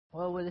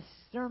Well, with this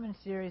sermon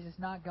series, it's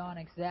not gone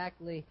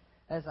exactly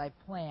as I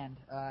planned.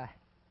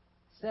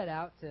 Set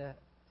out to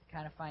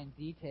kind of find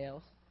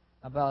details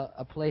about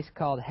a place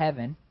called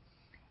heaven.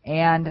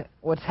 And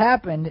what's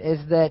happened is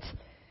that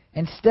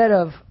instead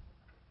of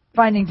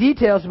finding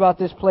details about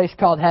this place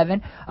called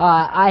heaven,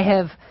 I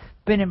have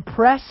been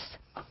impressed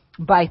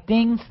by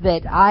things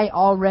that I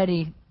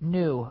already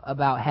knew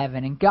about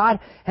heaven. And God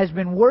has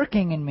been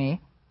working in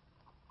me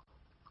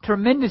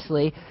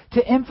tremendously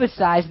to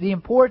emphasize the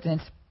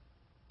importance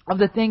of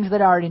the things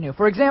that I already knew.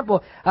 For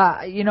example,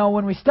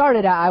 when we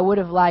started, I would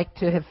have liked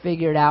to have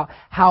figured out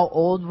how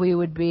old we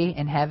would be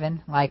in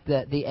heaven, like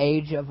the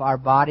age of our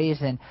bodies,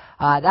 and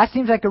that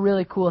seems like a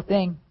really cool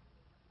thing.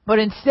 But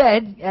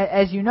instead,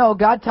 as you know,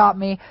 God taught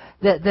me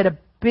that a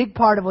big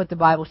part of what the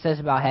Bible says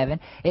about heaven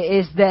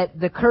is that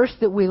the curse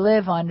that we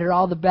live under,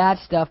 all the bad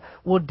stuff,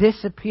 will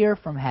disappear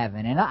from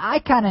heaven. And I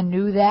kind of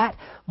knew that,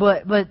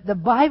 but the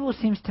Bible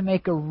seems to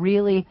make a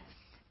really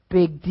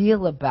big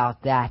deal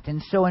about that.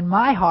 And so in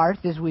my heart,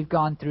 as we've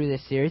gone through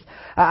this series,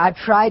 I've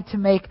tried to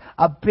make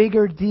a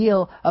bigger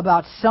deal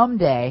about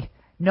someday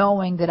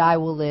knowing that I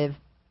will live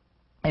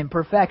in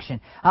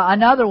perfection.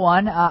 Another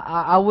one,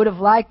 I would have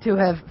liked to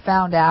have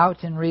found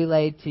out and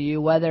relayed to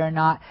you whether or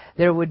not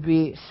there would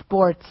be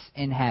sports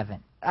in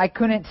heaven. I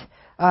couldn't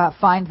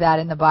find that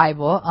in the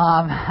Bible.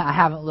 I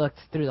haven't looked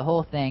through the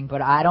whole thing,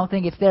 but I don't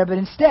think it's there. But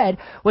instead,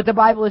 what the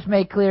Bible has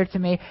made clear to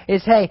me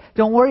is, hey,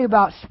 don't worry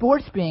about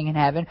sports being in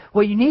heaven.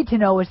 What you need to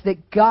know is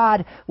that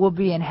God will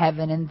be in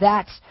heaven, and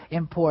that's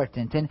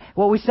important. And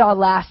what we saw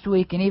last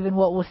week, and even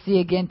what we'll see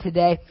again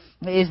today,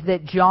 is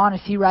that John,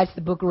 as he writes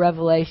the book of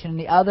Revelation, and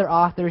the other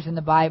authors in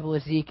the Bible,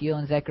 Ezekiel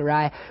and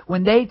Zechariah,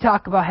 when they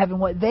talk about heaven,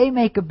 what they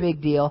make a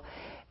big deal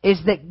is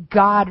that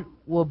God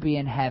will be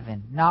in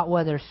heaven, not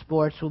whether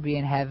sports will be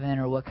in heaven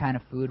or what kind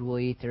of food we'll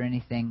eat or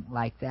anything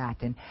like that.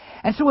 And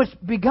so what's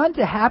begun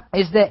to happen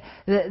is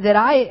that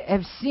I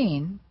have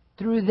seen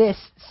through this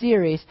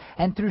series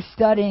and through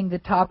studying the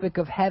topic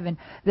of heaven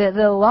that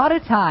a lot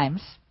of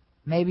times,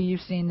 maybe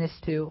you've seen this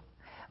too,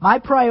 my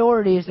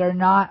priorities are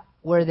not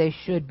where they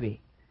should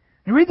be.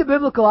 You read the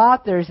biblical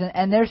authors,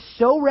 and they're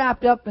so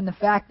wrapped up in the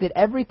fact that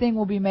everything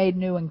will be made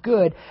new and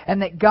good,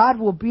 and that God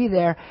will be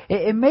there.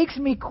 It makes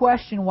me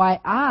question why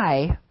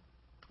I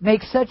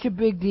make such a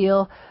big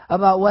deal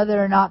about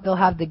whether or not they'll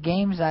have the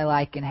games I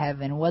like in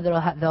heaven, whether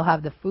they'll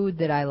have the food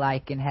that I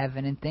like in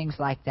heaven, and things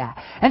like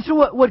that. And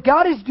so what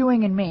God is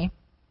doing in me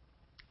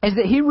is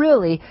that He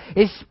really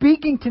is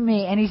speaking to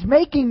me, and He's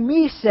making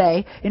me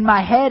say, in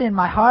my head, in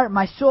my heart,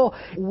 my soul,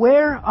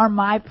 where are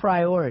my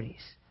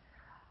priorities?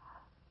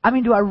 I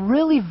mean, do I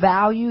really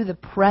value the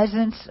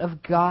presence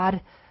of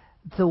God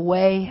the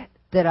way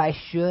that I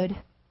should?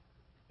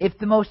 If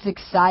the most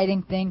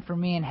exciting thing for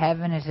me in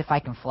heaven is if I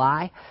can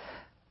fly,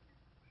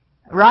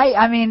 right?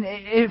 I mean,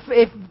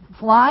 if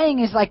flying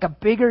is like a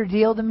bigger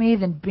deal to me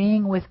than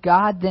being with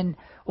God, then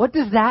what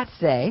does that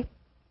say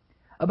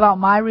about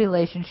my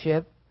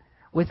relationship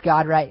with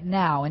God right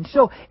now? And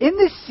so, in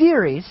this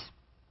series,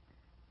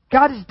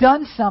 God has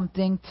done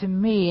something to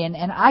me, and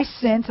I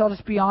sense, I'll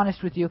just be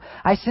honest with you,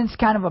 I sense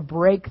kind of a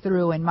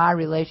breakthrough in my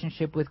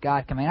relationship with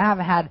God coming. I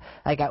haven't had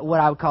like what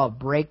I would call a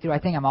breakthrough. I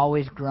think I'm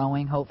always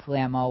growing. Hopefully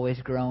I'm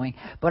always growing.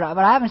 But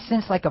I haven't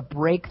sensed like a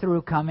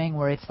breakthrough coming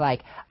where it's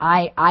like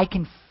I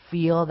can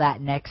feel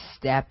that next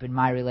step in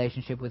my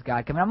relationship with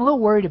God coming. I'm a little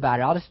worried about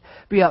it. I'll just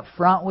be up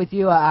front with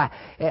you.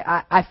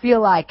 I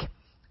feel like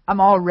I'm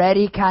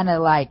already kind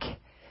of like,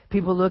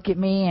 people look at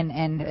me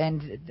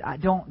and I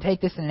don't take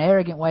this in an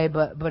arrogant way,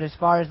 but as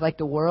far as like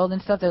the world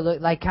and stuff, they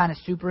look like kind of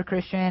super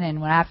Christian.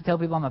 And when I have to tell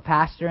people I'm a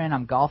pastor and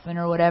I'm golfing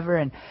or whatever,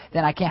 and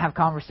then I can't have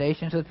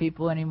conversations with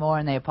people anymore,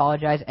 and they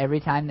apologize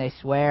every time they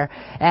swear,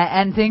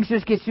 and things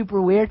just get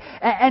super weird.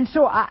 And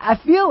so I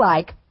feel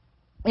like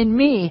in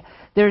me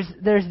there's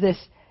this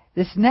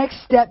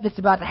next step that's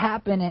about to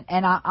happen,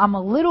 and I'm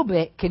a little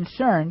bit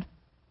concerned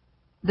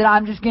that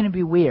I'm just going to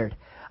be weird.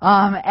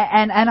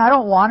 And I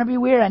don't want to be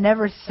weird. I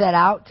never set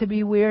out to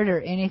be weird or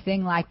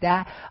anything like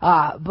that.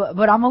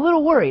 But I'm a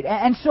little worried.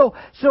 And so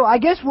I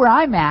guess where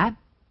I'm at,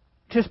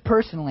 just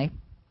personally,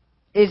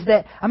 is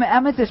that I'm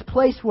at this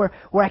place where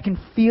I can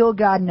feel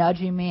God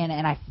nudging me,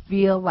 and I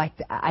feel like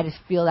I just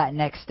feel that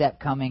next step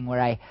coming where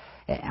I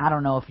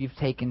don't know if you've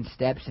taken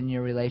steps in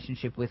your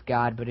relationship with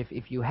God, but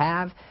if you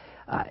have,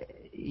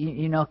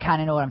 you know, kind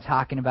of know what I'm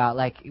talking about.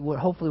 Like,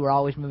 hopefully we're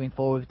always moving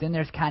forward. But then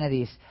there's kind of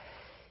these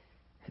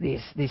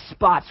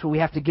spots where we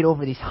have to get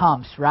over these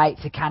humps, right,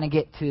 to kind of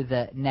get to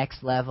the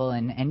next level.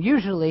 And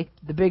usually,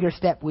 the bigger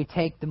step we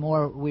take, the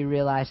more we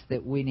realize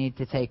that we need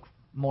to take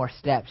more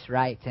steps,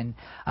 right? And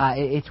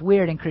it's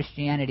weird in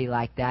Christianity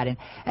like that.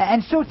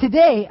 And so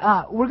today,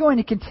 we're going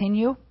to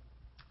continue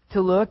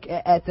to look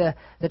at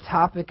the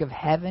topic of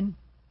heaven.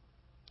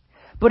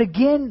 But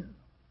again,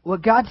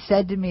 what God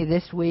said to me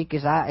this week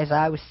as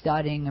I was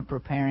studying and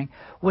preparing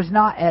was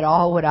not at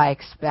all what I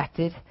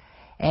expected.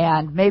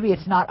 And maybe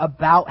it's not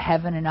about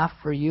heaven enough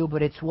for you,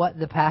 but it's what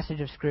the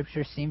passage of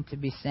Scripture seemed to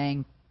be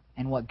saying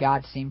and what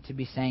God seemed to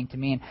be saying to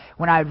me. And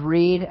when I'd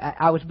read,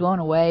 I was blown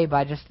away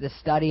by just the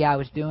study I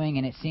was doing,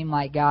 and it seemed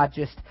like God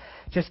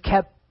just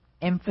kept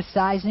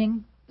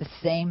emphasizing the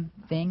same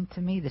thing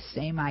to me, the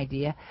same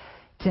idea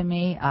to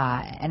me,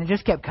 and it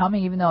just kept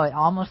coming, even though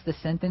almost the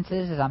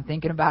sentences, as I'm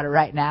thinking about it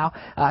right now,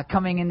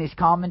 coming in these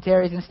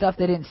commentaries and stuff,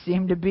 they didn't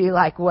seem to be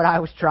like what I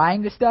was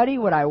trying to study,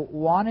 what I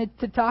wanted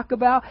to talk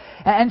about.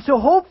 And so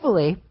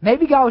hopefully,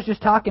 maybe God was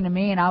just talking to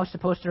me and I was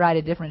supposed to write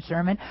a different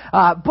sermon,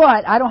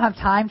 but I don't have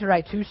time to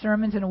write 2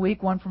 sermons in a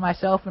week, one for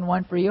myself and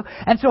one for you.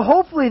 And so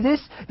hopefully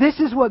this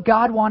is what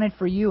God wanted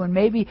for you, and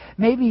maybe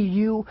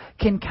you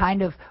can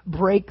kind of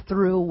break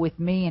through with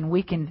me and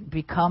we can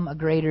become a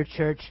greater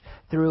church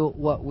through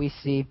what we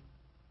see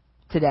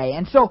today.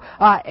 And so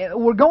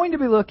we're going to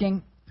be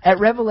looking at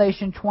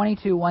Revelation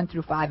 22, 1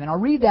 through 5. And I'll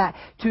read that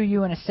to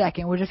you in a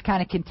second. We're just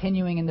kind of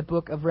continuing in the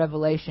book of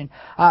Revelation.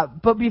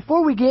 But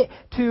before we get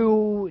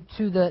to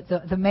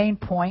the main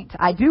point,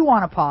 I do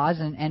want to pause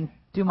and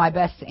do my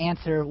best to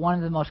answer one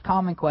of the most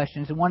common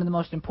questions and one of the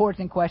most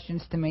important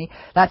questions to me.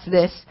 That's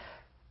this: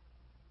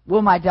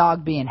 will my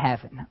dog be in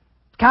heaven?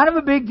 Kind of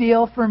a big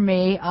deal for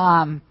me.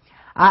 I've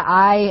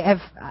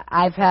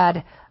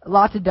had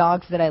lots of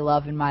dogs that I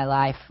love in my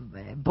life,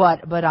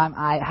 but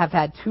I have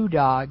had 2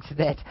 dogs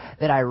that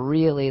I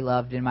really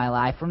loved in my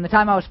life. From the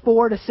time I was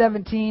 4 to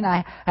 17,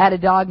 I had a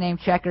dog named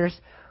Checkers.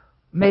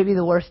 Maybe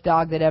the worst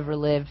dog that ever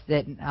lived,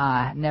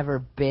 that never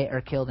bit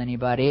or killed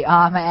anybody.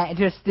 It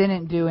just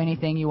didn't do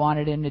anything you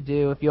wanted him to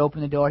do. If you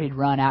opened the door, he'd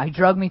run out. He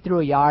drugged me through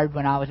a yard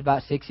when I was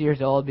about 6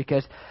 years old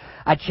because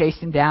I chased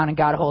him down and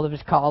got a hold of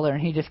his collar,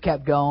 and he just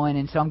kept going,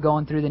 and so I'm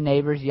going through the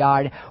neighbor's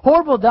yard.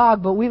 Horrible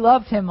dog, but we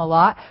loved him a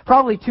lot.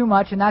 Probably too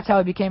much, and that's how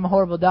he became a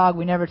horrible dog.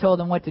 We never told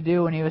him what to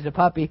do when he was a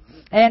puppy.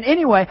 And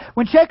anyway,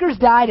 when Checkers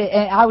died,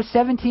 and I was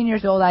 17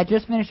 years old, I had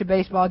just finished a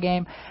baseball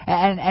game,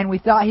 and we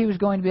thought he was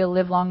going to be able to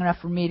live long enough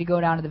for me to go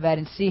down to the vet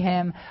and see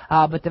him,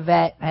 but the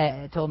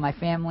vet told my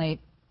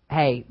family,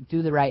 hey,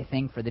 do the right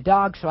thing for the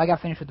dog. So I got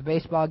finished with the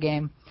baseball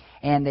game,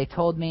 and they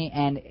told me,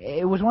 and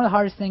it was one of the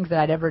hardest things that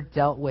I'd ever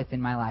dealt with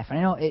in my life. And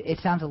I know it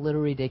sounds a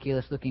little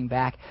ridiculous looking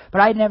back, but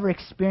I'd never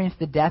experienced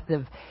the death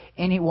of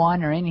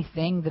anyone or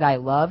anything that I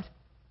loved.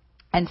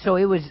 And so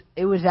it was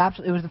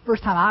the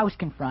first time I was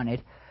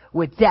confronted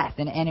with death,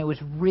 and it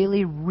was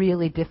really,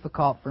 really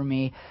difficult for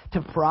me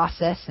to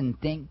process and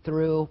think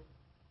through.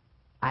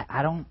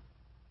 I don't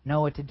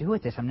know what to do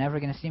with this. I'm never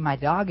going to see my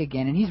dog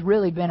again, and he's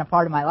really been a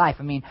part of my life.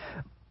 I mean,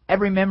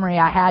 every memory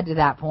I had to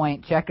that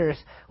point, Checkers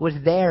was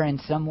there in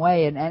some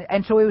way,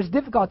 and so it was a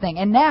difficult thing.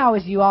 And now,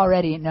 as you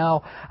already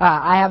know,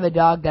 I have a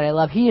dog that I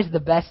love. He is the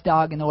best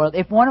dog in the world.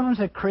 If one of them's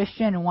a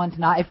Christian and one's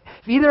not, if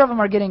either of them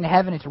are getting to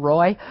heaven, it's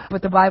Roy.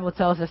 But the Bible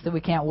tells us that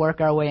we can't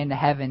work our way into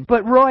heaven.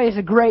 But Roy is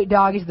a great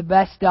dog. He's the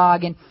best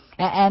dog, and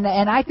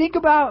I think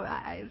about,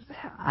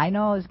 I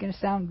know it's going to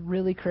sound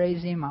really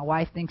crazy. My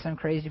wife thinks I'm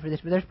crazy for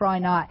this, but there's probably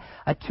not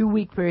a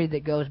 2-week period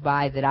that goes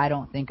by that I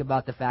don't think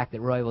about the fact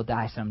that Roy will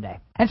die someday.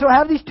 And so I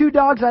have these 2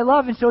 dogs I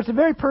love, and so it's a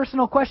very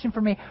personal question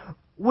for me.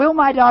 Will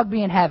my dog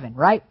be in heaven,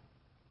 right?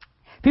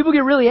 People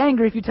get really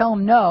angry if you tell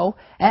them no,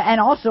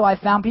 and also I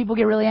found people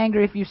get really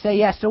angry if you say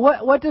yes. So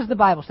what does the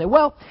Bible say?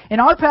 Well,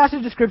 in our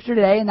passage of Scripture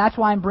today, and that's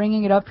why I'm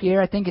bringing it up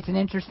here, I think it's an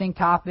interesting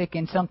topic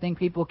and something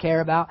people care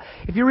about.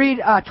 If you read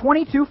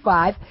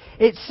 22:5,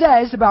 it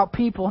says about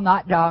people,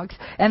 not dogs,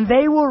 and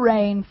they will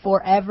reign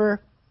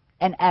forever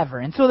and ever.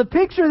 And so the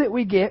picture that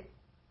we get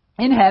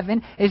in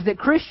heaven is that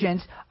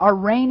Christians are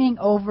reigning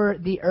over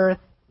the earth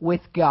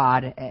with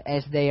God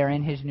as they are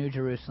in His New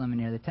Jerusalem and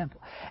near the temple.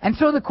 And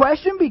so the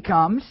question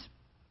becomes,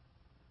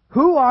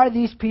 who are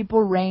these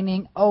people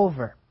reigning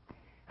over?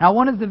 Now,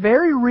 one of the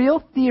very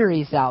real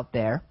theories out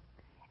there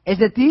is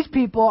that these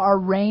people are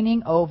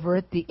reigning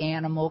over the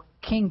animal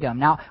kingdom.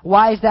 Now,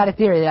 why is that a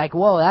theory? They're like,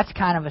 whoa, that's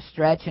kind of a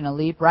stretch and a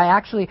leap, right?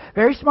 Actually,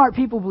 very smart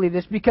people believe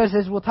this because,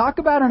 as we'll talk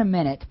about in a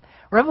minute,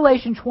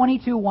 Revelation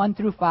 22, 1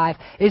 through 5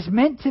 is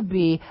meant to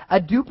be a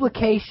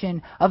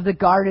duplication of the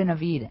Garden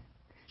of Eden.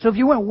 So if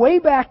you went way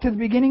back to the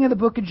beginning of the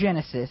book of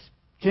Genesis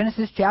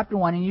chapter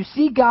 1, and you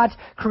see God's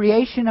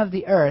creation of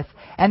the earth,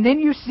 and then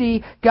you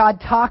see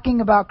God talking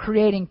about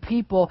creating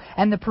people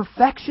and the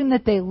perfection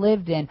that they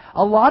lived in,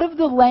 a lot of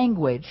the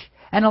language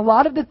and a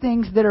lot of the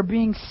things that are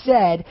being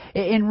said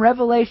in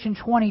Revelation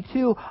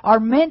 22 are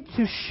meant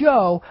to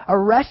show a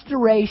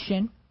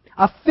restoration,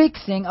 a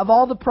fixing of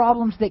all the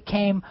problems that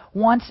came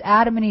once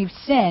Adam and Eve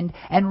sinned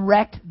and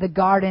wrecked the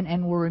garden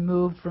and were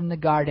removed from the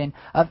Garden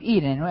of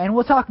Eden. And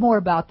we'll talk more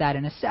about that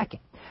in a second.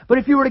 But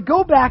if you were to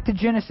go back to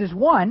Genesis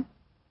 1,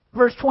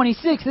 verse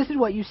 26, this is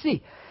what you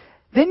see.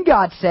 Then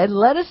God said,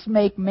 let us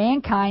make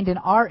mankind in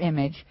our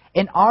image,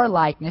 in our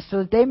likeness, so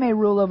that they may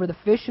rule over the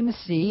fish in the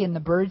sea, and the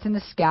birds in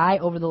the sky,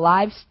 over the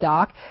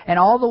livestock, and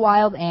all the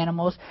wild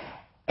animals,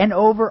 and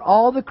over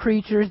all the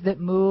creatures that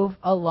move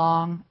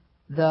along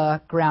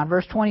the ground.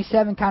 Verse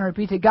 27 kind of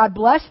repeats it. God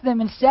blessed them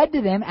and said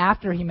to them,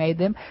 after He made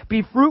them,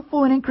 be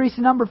fruitful and increase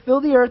in number,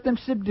 fill the earth and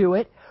subdue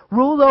it,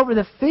 rule over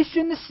the fish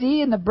in the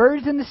sea, and the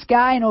birds in the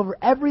sky, and over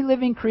every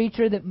living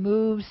creature that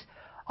moves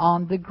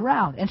on the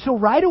ground. And so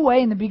right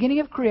away in the beginning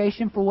of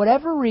creation, for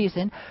whatever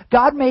reason,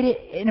 God made it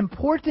an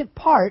important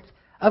part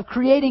of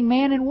creating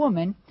man and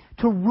woman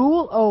to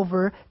rule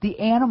over the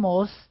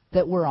animals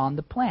that were on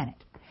the planet.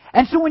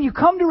 And so when you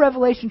come to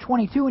Revelation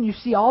 22 and you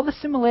see all the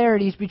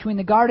similarities between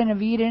the Garden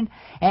of Eden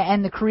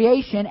and the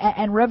creation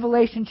and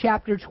Revelation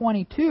chapter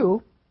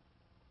 22,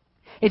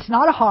 it's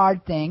not a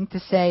hard thing to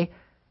say,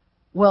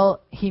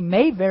 well, he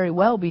may very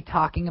well be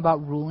talking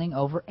about ruling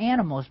over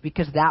animals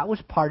because that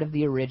was part of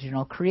the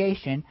original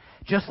creation,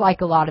 just like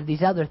a lot of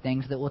these other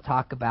things that we'll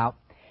talk about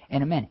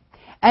in a minute.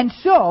 And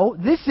so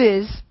this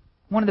is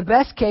one of the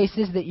best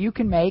cases that you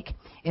can make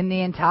in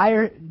the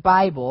entire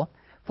Bible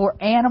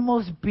for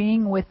animals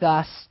being with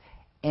us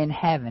in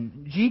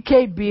heaven.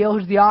 G.K. Beale,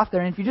 who's the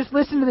author, and if you just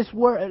listen to this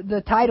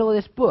the title of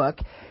this book,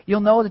 you'll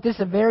know that this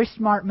is a very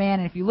smart man,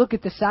 and if you look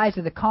at the size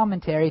of the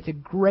commentary, it's a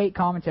great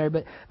commentary,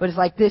 but it's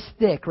like this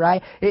thick,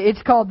 right?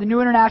 It's called the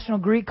New International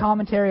Greek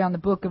Commentary on the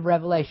Book of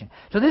Revelation.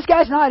 So this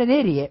guy's not an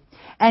idiot,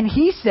 and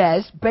he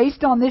says,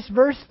 based on this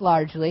verse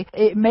largely,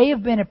 it may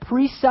have been a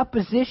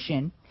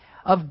presupposition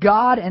of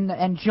God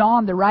and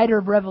John, the writer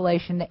of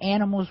Revelation, the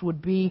animals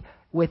would be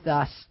with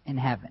us in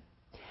heaven.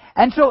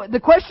 And so the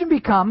question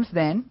becomes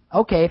then,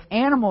 okay, if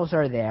animals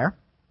are there,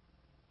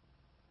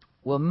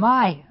 will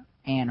my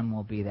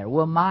animal be there?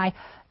 Will my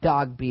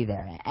dog be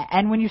there?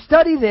 And when you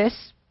study this,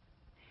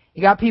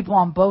 you got people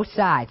on both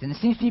sides. And it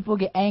seems people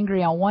get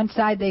angry. On one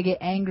side, they get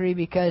angry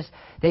because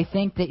they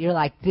think that you're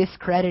like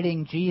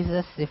discrediting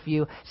Jesus if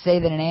you say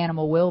that an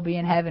animal will be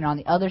in heaven. On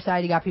the other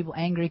side, you got people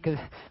angry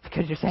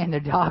because you're saying their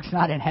dog's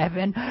not in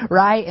heaven,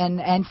 right?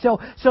 And so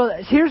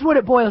here's what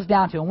it boils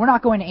down to. And we're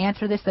not going to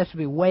answer this. This would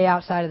be way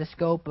outside of the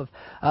scope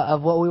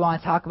of what we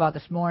want to talk about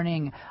this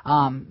morning.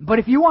 But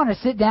if you want to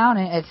sit down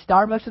at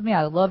Starbucks with me,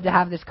 I'd love to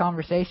have this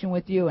conversation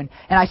with you. And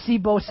I see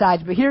both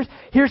sides. But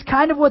here's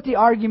kind of what the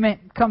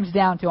argument comes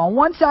down to. On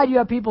one side, you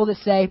have people that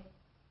say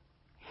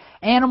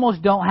animals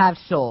don't have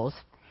souls,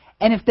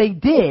 and if they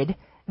did,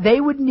 they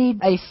would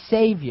need a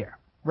Savior,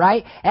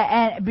 right?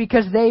 And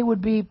because they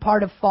would be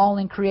part of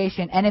fallen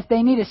creation. And if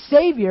they need a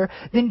Savior,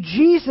 then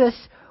Jesus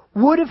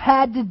would have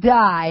had to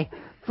die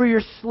for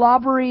your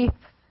slobbery,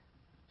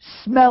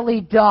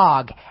 smelly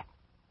dog.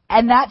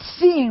 And that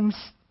seems,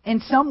 in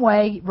some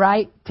way,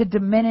 right, to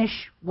diminish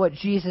what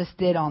Jesus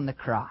did on the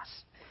cross.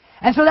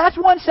 And so that's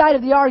one side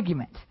of the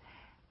argument.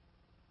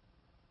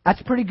 That's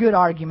a pretty good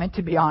argument,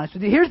 to be honest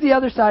with you. Here's the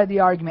other side of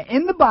the argument.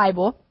 In the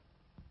Bible,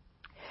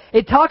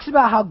 it talks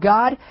about how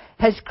God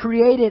has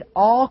created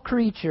all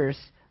creatures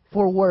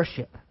for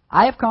worship.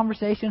 I have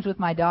conversations with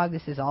my dog,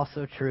 this is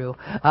also true,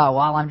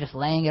 while I'm just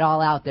laying it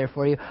all out there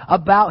for you,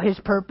 about his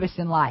purpose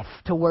in life,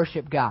 to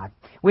worship God.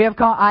 He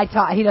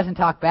doesn't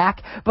talk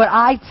back, but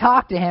I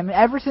talk to him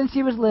ever since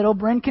he was little.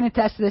 Bryn can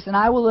attest to this, and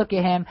I will look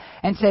at him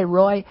and say,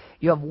 Roy,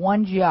 you have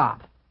one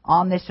job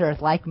on this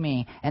earth like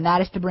me, and that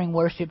is to bring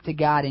worship to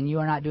God, and you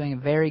are not doing a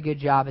very good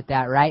job at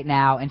that right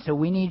now, and so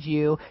we need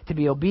you to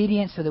be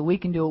obedient so that we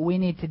can do what we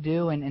need to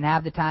do and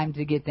have the time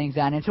to get things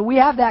done. And so we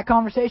have that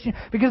conversation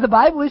because the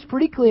Bible is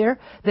pretty clear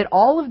that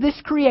all of this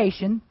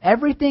creation,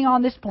 everything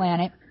on this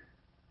planet,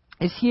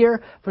 is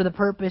here for the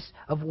purpose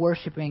of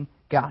worshiping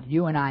God,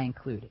 you and I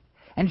included.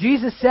 And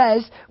Jesus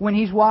says, when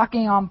he's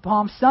walking on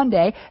Palm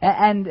Sunday,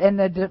 and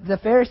the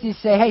Pharisees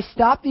say, hey,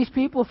 stop these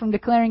people from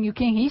declaring you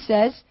king, he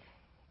says,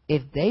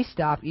 if they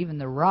stop, even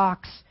the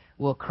rocks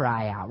will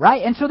cry out,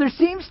 right? And so there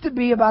seems to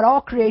be about all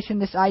creation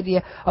this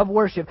idea of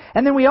worship.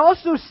 And then we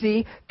also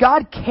see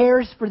God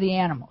cares for the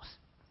animals.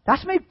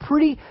 That's made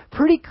pretty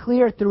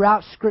clear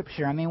throughout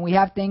Scripture. I mean, we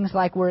have things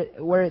like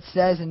where it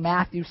says in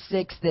Matthew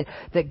 6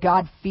 that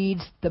God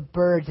feeds the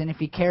birds, and if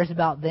he cares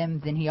about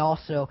them, then he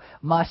also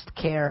must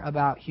care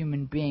about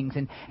human beings.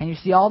 And you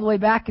see all the way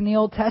back in the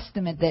Old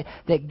Testament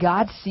that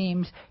God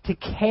seems to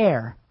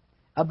care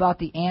about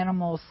the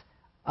animals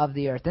of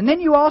the earth. And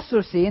then you also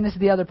see, and this is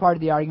the other part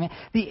of the argument,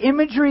 the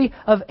imagery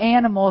of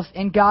animals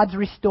in God's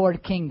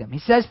restored kingdom. He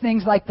says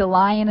things like the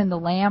lion and the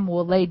lamb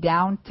will lay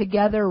down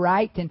together,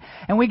 right?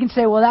 And we can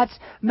say, well, that's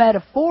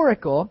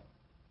metaphorical,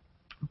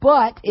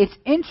 but it's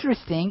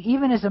interesting,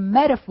 even as a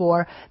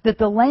metaphor, that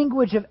the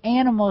language of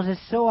animals is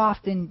so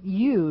often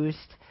used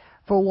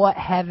for what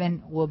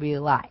heaven will be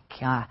like.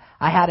 I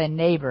had a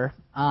neighbor,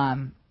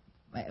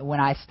 when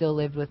I still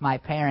lived with my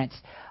parents,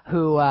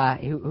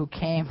 who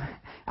came.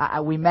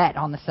 We met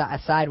on the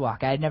sidewalk.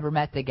 I had never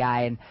met the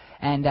guy,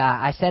 and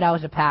I said I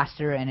was a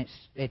pastor, and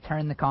it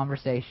turned the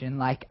conversation,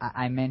 like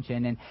I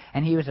mentioned,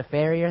 and he was a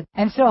farrier.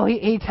 And so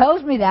he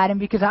tells me that, and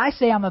because I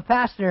say I'm a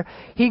pastor,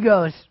 he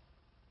goes,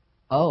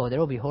 oh, there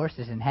will be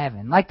horses in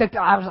heaven. Like we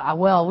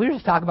were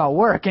just talking about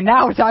work, and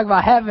now we're talking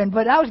about heaven,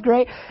 but that was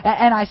great.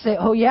 And I say,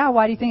 oh yeah,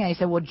 why do you think that? He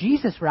said, well,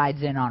 Jesus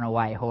rides in on a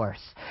white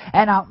horse.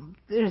 And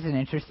there's an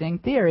interesting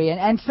theory.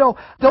 And so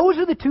those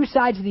are the two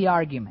sides of the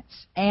arguments.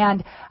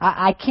 And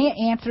I can't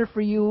answer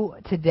for you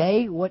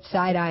today what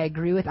side I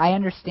agree with. I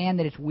understand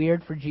that it's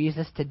weird for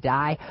Jesus to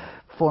die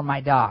for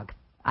my dog.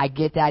 I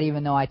get that,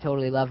 even though I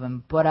totally love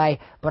him. But I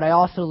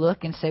also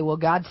look and say, well,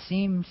 God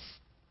seems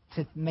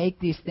to make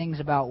these things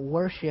about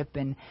worship,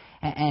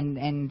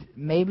 and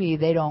maybe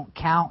they don't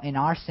count in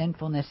our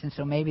sinfulness, and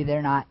so maybe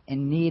they're not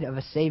in need of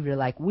a Savior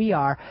like we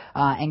are,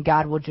 and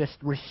God will just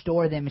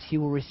restore them as He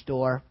will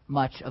restore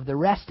much of the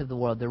rest of the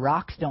world. The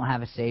rocks don't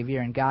have a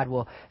Savior, and God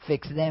will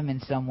fix them in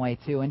some way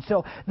too. And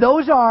so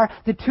those are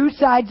the two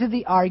sides of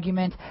the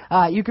argument.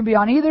 You can be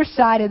on either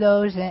side of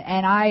those,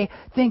 and I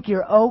think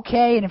you're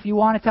okay. And if you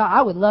want to talk,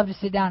 I would love to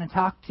sit down and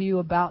talk to you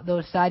about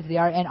those sides of the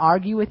argument and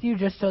argue with you,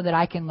 just so that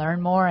I can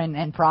learn more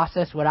and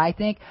process what I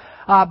think.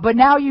 But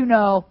now you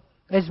know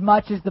as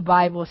much as the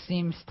Bible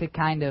seems to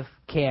kind of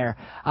care.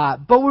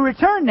 But we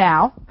return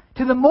now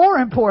to the more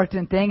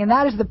important thing, and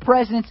that is the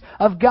presence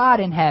of God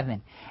in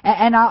heaven.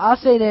 And I'll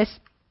say this: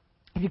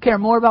 if you care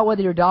more about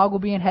whether your dog will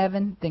be in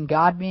heaven than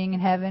God being in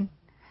heaven,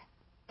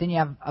 then you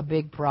have a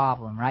big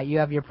problem, right? You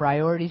have your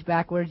priorities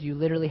backwards. You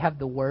literally have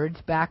the words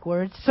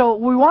backwards. So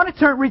we want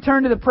to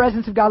return to the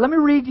presence of God. Let me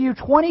read to you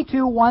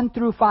 22, 1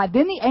 through 5.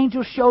 Then the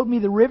angel showed me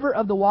the river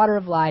of the water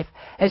of life,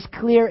 as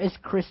clear as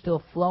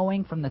crystal,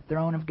 flowing from the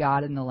throne of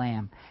God and the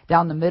Lamb,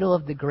 down the middle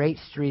of the great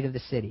street of the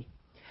city.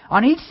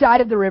 On each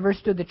side of the river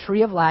stood the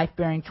tree of life,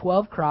 bearing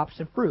 12 crops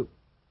of fruit,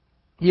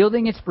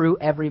 yielding its fruit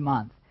every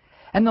month.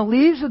 And the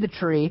leaves of the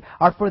tree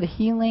are for the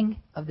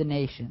healing of the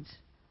nations.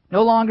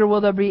 No longer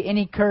will there be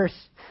any curse.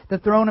 The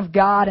throne of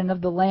God and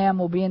of the Lamb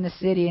will be in the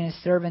city, and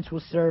His servants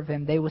will serve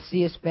Him. They will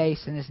see His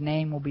face, and His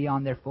name will be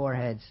on their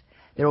foreheads.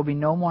 There will be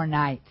no more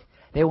night.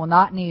 They will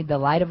not need the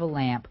light of a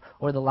lamp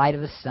or the light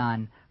of the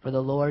sun, for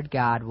the Lord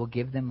God will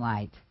give them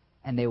light,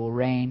 and they will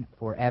reign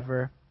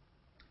forever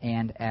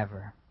and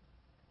ever.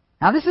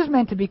 Now, this is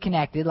meant to be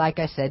connected, like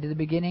I said, to the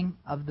beginning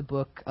of the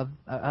book of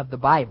the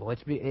Bible.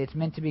 It's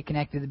meant to be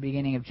connected to the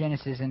beginning of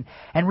Genesis,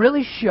 and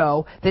really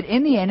show that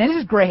in the end, and this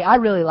is great, I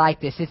really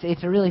like this,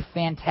 it's a really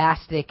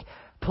fantastic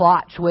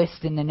plot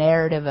twist in the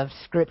narrative of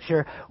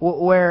Scripture,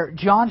 where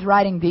John's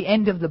writing the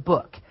end of the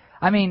book.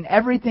 I mean,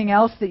 everything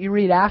else that you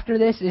read after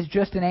this is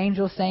just an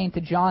angel saying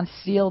to John,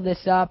 seal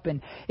this up, and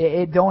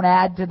it don't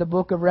add to the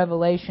book of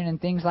Revelation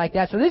and things like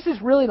that. So this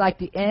is really like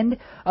the end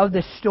of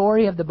the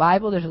story of the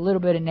Bible. There's a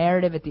little bit of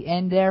narrative at the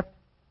end there,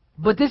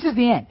 but this is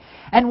the end.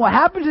 And what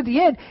happens at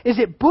the end is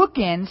it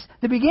bookends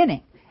the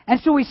beginning. And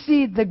so we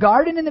see the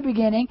garden in the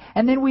beginning,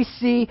 and then we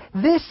see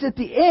this at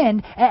the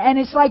end, and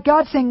it's like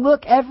God saying,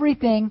 look,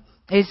 everything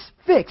is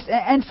fixed.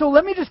 And so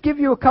let me just give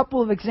you a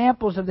couple of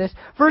examples of this.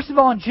 First of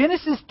all, in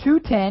Genesis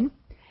 2:10,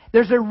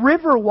 there's a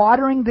river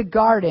watering the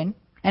garden,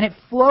 and it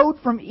flowed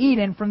from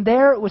Eden. From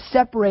there, it was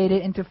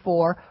separated into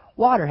 4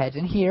 waterheads.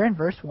 And here in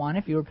verse 1,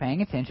 if you were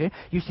paying attention,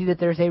 you see that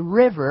there's a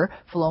river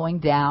flowing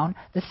down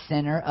the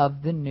center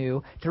of the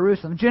New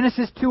Jerusalem.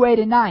 Genesis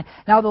 2:8 and 9.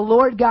 Now the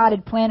Lord God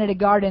had planted a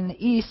garden in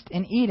the east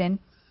in Eden,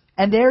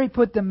 and there He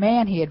put the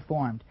man He had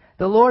formed.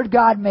 The Lord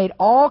God made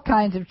all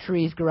kinds of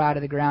trees grow out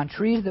of the ground,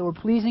 trees that were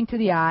pleasing to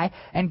the eye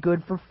and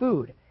good for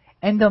food.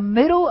 In the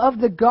middle of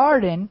the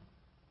garden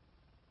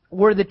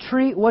was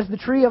the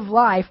tree of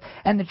life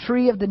and the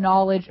tree of the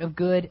knowledge of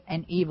good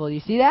and evil.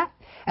 You see that?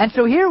 And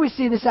so here we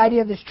see this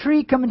idea of this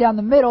tree coming down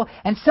the middle,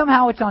 and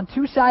somehow it's on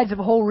 2 sides of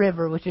a whole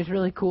river, which is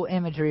really cool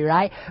imagery,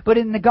 right? But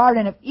in the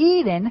Garden of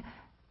Eden,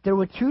 there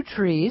were 2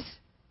 trees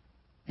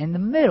in the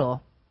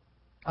middle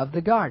of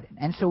the garden.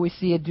 And so we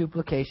see a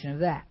duplication of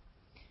that.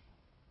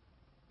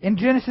 In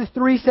Genesis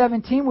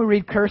 3:17, we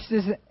read, cursed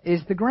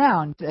is the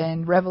ground.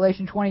 In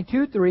Revelation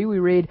 22:3, we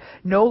read,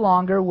 no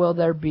longer will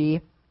there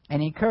be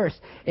any curse.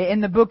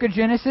 In the book of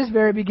Genesis,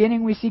 very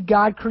beginning, we see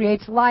God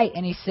creates light,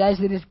 and He says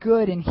it is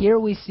good. And here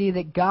we see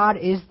that God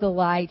is the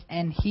light,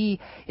 and He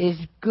is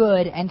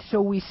good. And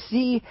so we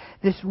see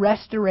this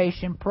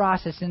restoration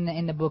process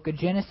in the book of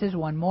Genesis.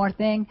 One more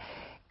thing,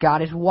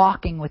 God is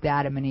walking with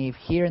Adam and Eve.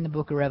 Here in the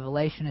book of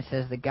Revelation, it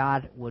says that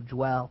God will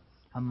dwell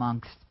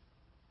amongst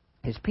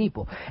His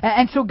people.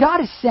 And so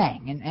God is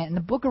saying, and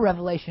the book of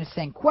Revelation is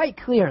saying quite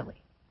clearly,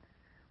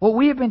 what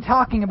we have been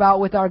talking about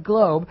with our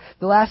globe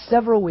the last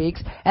several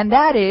weeks, and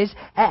that is,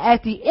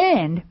 at the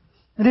end,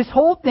 this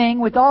whole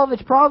thing with all of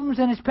its problems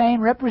and its pain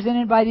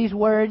represented by these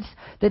words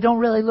that don't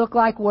really look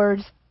like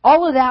words,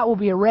 all of that will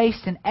be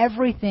erased and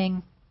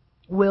everything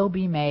will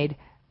be made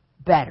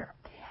better.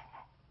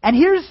 And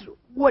here's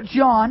what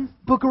John,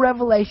 book of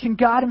Revelation,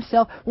 God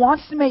Himself,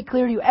 wants to make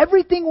clear to you.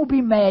 Everything will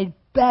be made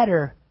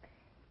better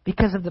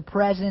because of the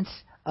presence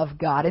of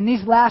God. In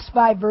these last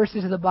 5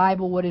 verses of the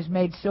Bible, what is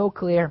made so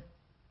clear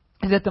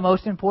is that the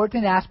most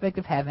important aspect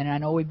of heaven, and I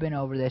know we've been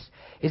over this,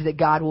 is that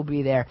God will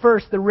be there.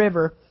 First, the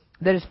river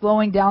that is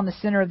flowing down the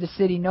center of the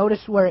city,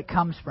 notice where it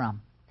comes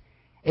from.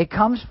 It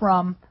comes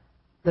from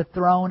the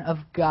throne of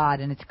God,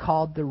 and it's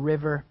called the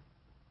river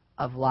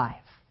of life.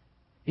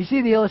 You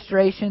see the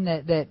illustration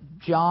that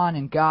John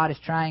and God is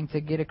trying to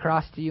get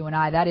across to you and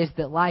I? That is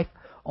that life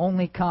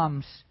only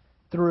comes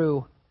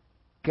through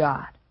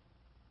God.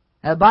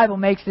 Now, the Bible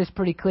makes this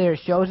pretty clear. It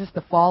shows us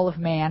the fall of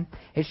man.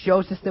 It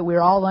shows us that we're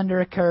all under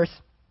a curse.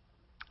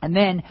 And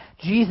then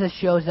Jesus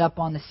shows up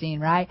on the scene,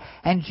 right?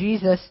 And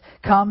Jesus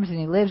comes and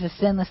He lives a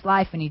sinless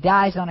life and He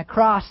dies on a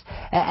cross.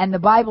 And the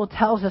Bible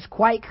tells us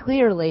quite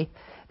clearly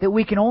that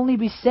we can only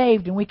be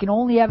saved and we can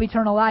only have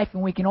eternal life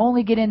and we can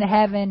only get into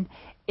heaven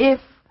if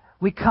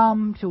we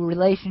come to a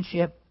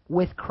relationship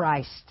with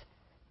Christ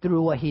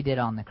through what He did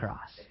on the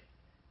cross.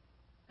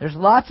 There's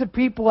lots of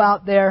people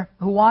out there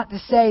who want to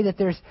say that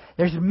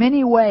there's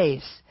many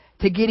ways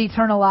to get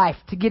eternal life,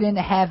 to get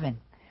into heaven.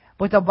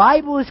 But the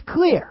Bible is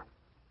clear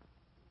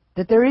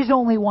that there is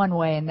only one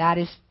way, and that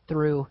is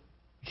through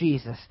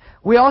Jesus.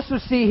 We also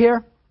see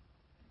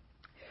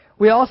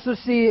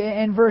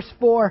in verse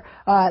 4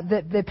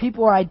 that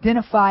people are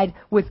identified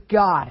with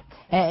God.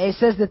 It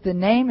says that the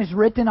name is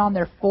written on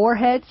their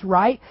foreheads,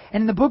 right?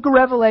 And in the book of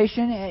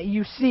Revelation,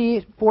 you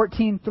see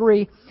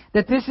 14:3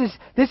 that this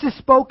is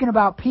spoken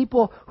about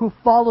people who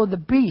follow the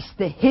beast,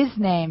 that his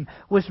name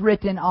was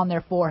written on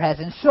their foreheads.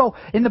 And so,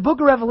 in the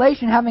book of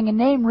Revelation, having a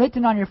name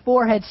written on your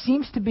forehead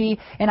seems to be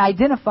an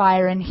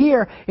identifier. And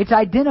here, it's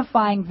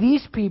identifying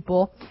these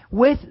people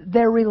with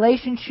their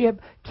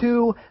relationship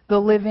to the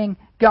living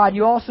God.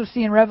 You also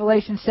see in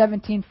Revelation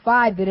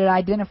 17:5 that it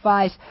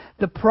identifies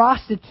the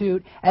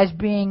prostitute as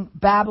being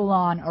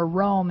Babylon or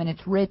Rome, and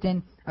it's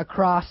written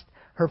across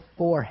her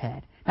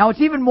forehead. Now,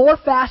 what's even more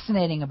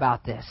fascinating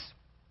about this,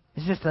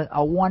 it's just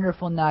a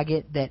wonderful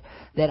nugget that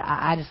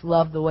I just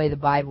love the way the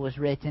Bible is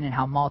written and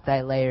how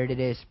multi-layered it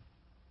is.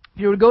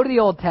 If you were to go to the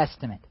Old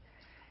Testament,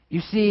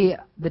 you see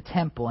the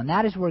temple, and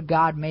that is where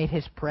God made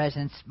His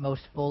presence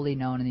most fully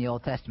known in the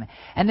Old Testament.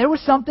 And there was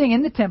something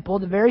in the temple,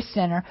 the very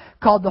center,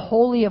 called the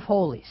Holy of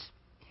Holies.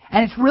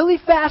 And it's really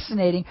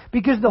fascinating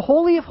because the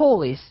Holy of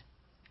Holies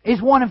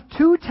is one of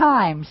 2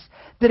 times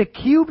that a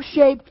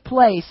cube-shaped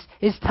place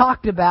is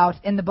talked about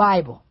in the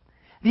Bible.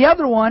 The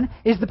other one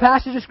is the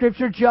passage of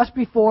Scripture just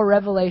before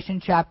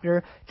Revelation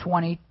chapter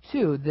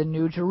 22. The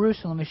New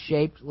Jerusalem is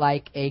shaped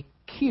like a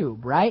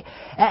cube, right?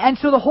 And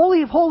so the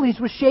Holy of Holies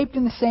was shaped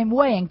in the same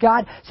way. And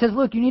God says,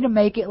 look, you need to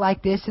make it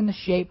like this in the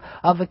shape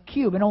of a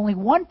cube. And only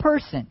one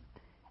person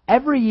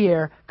every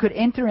year could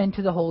enter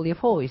into the Holy of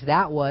Holies.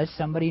 That was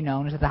somebody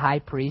known as the high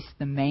priest,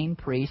 the main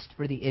priest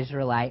for the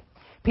Israelite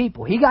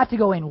people. He got to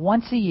go in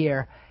once a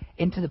year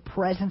into the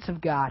presence of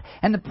God.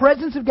 And the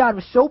presence of God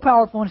was so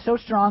powerful and so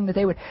strong that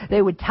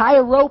they would tie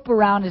a rope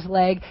around his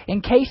leg in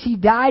case he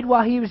died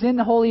while he was in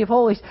the Holy of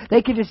Holies.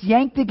 They could just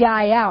yank the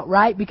guy out,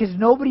 right? Because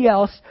nobody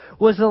else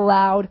was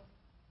allowed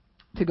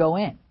to go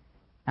in.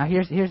 Now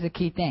here's the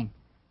key thing.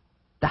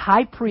 The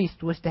high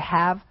priest was to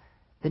have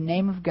the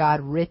name of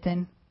God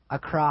written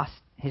across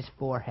his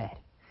forehead.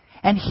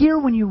 And here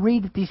when you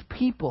read that these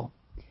people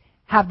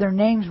have their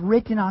names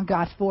written on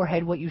God's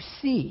forehead, what you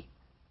see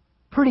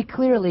pretty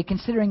clearly,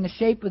 considering the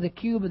shape of the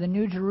cube of the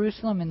New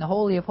Jerusalem and the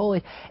Holy of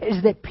Holies,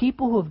 is that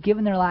people who have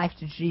given their lives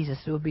to Jesus,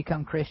 who have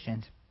become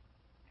Christians,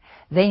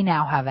 they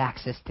now have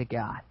access to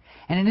God.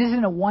 And it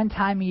isn't a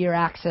one-time-a-year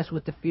access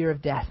with the fear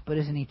of death, but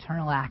is an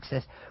eternal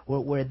access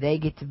where they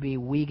get to be,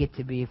 we get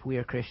to be, if we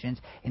are Christians,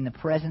 in the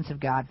presence of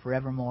God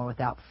forevermore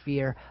without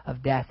fear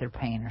of death or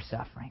pain or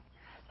suffering.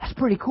 That's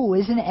pretty cool,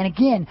 isn't it? And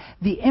again,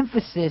 the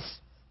emphasis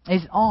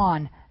is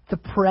on the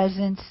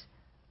presence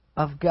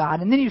of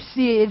God. And then you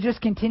see it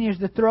just continues.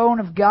 The throne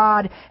of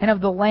God and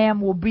of the Lamb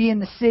will be in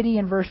the city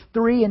in verse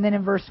 3. And then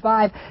in verse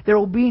 5, there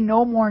will be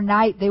no more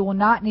night. They will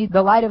not need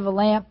the light of a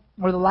lamp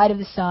or the light of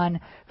the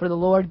sun, for the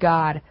Lord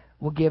God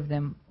will give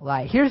them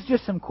light. Here's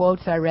just some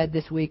quotes I read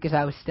this week as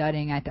I was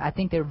studying. I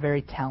think they're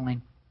very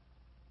telling.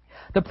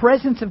 The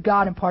presence of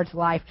God imparts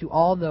life to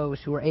all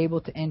those who are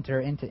able to enter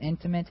into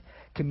intimate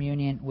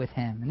communion with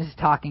Him. And this is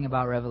talking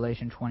about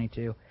Revelation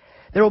 22.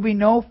 There will be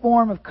no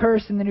form of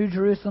curse in the New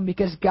Jerusalem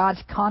because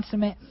God's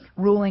consummate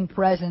ruling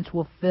presence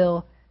will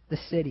fill the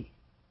city.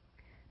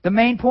 The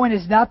main point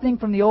is nothing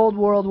from the old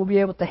world will be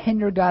able to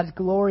hinder God's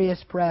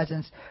glorious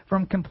presence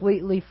from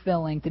completely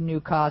filling the new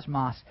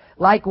cosmos.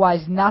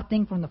 Likewise,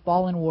 nothing from the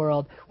fallen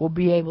world will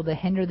be able to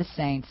hinder the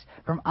saints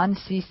from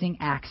unceasing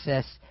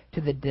access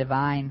to the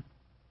divine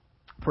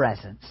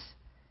presence.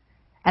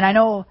 And I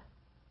know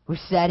we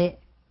said it,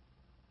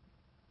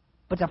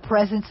 but the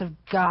presence of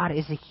God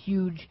is a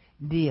huge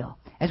deal.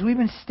 As we've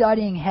been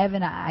studying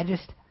heaven, I've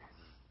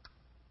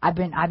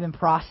been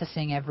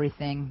processing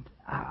everything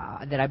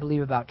that I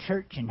believe about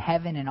church and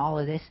heaven and all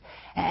of this.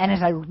 And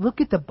as I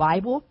look at the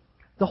Bible,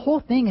 the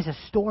whole thing is a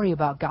story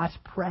about God's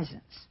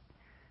presence.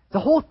 The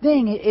whole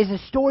thing is a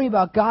story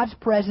about God's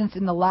presence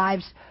in the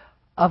lives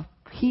of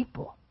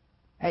people.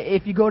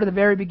 If you go to the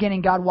very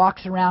beginning, God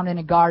walks around in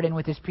a garden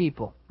with His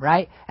people,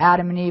 right?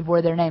 Adam and Eve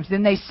were their names.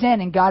 Then they sin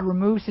and God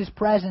removes His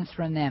presence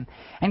from them.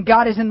 And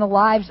God is in the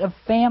lives of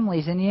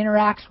families and He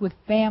interacts with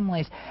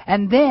families.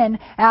 And then,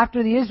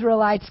 after the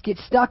Israelites get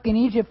stuck in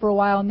Egypt for a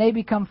while and they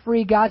become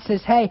free, God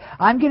says, hey,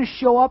 I'm going to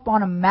show up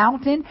on a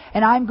mountain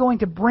and I'm going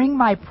to bring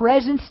my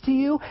presence to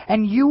you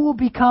and you will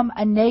become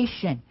a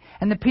nation.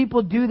 And the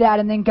people do that,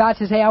 and then God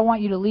says, hey, I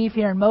want you to leave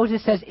here. And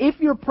Moses says,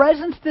 if your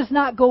presence does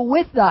not go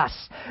with us,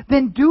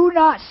 then do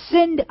not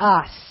send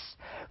us.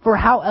 For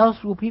how else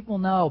will people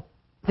know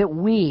that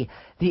we,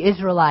 the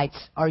Israelites,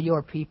 are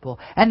your people.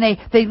 And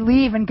they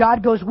leave, and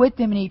God goes with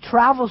them, and He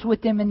travels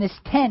with them in this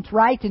tent,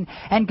 right?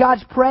 And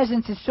God's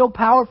presence is so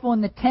powerful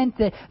in the tent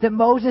that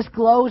Moses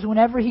glows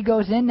whenever he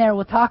goes in there.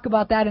 We'll talk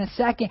about that in a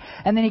second.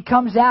 And then he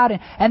comes out,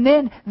 and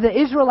then the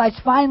Israelites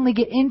finally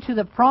get into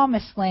the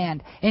promised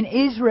land in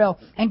Israel.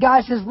 And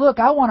God says, look,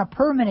 I want a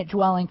permanent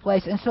dwelling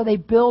place. And so they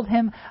build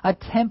Him a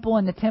temple,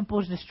 and the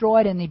temple is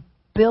destroyed, and they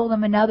build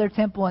Him another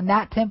temple, and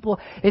that temple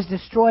is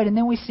destroyed. And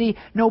then we see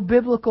no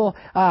biblical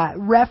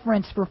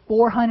reference for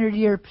 400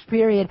 years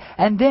period.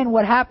 And then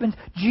what happens?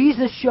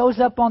 Jesus shows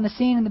up on the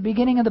scene in the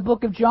beginning of the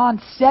book of John,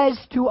 says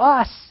to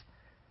us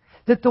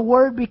that the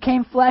Word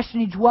became flesh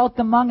and He dwelt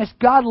among us.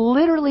 God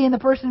literally, in the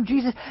person of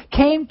Jesus,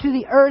 came to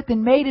the earth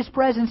and made His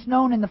presence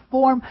known in the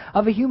form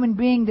of a human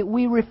being that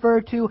we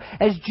refer to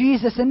as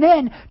Jesus. And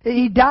then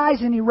He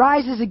dies and He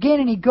rises again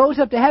and He goes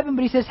up to heaven,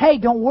 but He says, hey,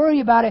 don't worry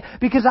about it,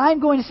 because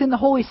I'm going to send the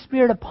Holy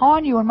Spirit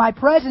upon you, and my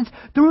presence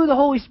through the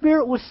Holy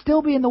Spirit will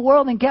still be in the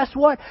world. And guess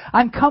what?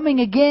 I'm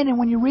coming again. And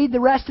when you read the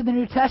rest of the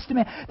New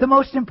Testament, the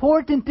most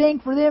important thing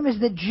for them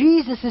is that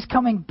Jesus is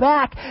coming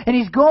back, and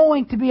He's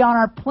going to be on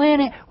our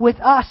planet with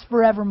us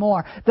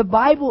forevermore. The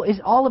Bible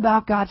is all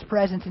about God's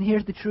presence, and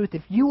here's the truth.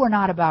 If you are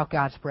not about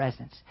God's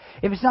presence,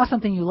 if it's not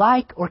something you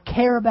like or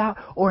care about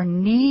or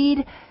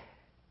need,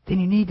 then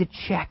you need to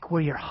check where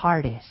your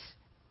heart is.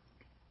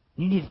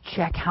 You need to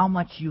check how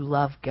much you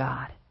love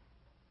God,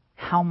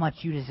 how much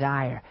you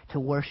desire to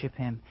worship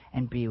Him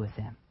and be with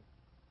Him.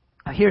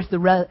 Now, here's the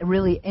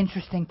really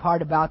interesting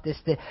part about this,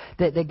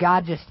 that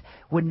God just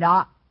would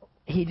not,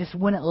 He just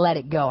wouldn't let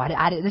it go.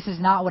 This is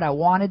not what I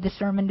wanted the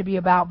sermon to be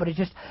about, but it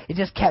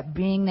just kept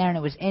being there, and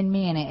it was in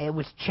me, and it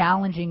was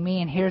challenging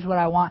me. And here's what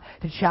I want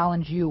to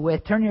challenge you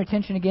with. Turn your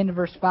attention again to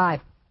verse 5.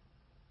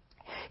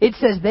 It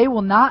says, they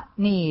will not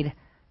need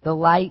the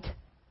light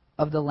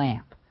of the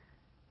lamp.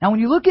 Now, when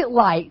you look at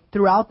light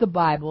throughout the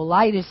Bible,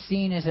 light is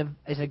seen as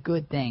a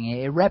good thing.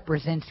 It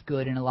represents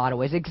good in a lot of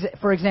ways.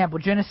 For example,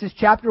 Genesis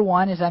chapter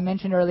 1, as I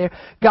mentioned earlier,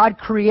 God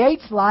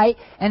creates light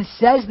and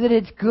says that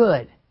it's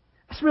good.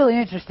 It's really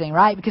interesting,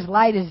 right? Because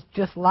light is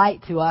just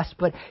light to us,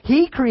 but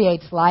He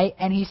creates light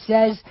and He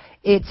says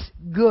it's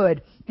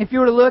good. If you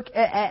were to look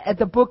at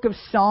the book of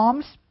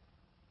Psalms,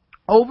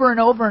 over and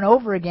over and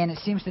over again, it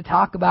seems to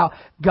talk about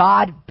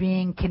God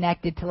being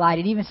connected to light.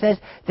 It even says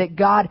that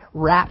God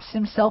wraps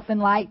Himself in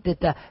light,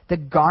 that the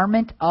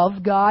garment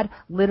of God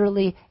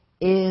literally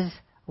is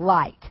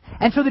light.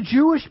 And so the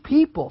Jewish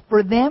people,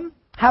 for them,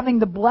 having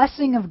the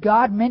blessing of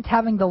God meant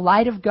having the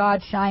light of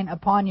God shine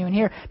upon you. And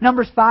here,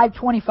 Numbers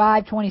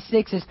 5:25,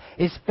 26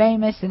 is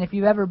famous. And if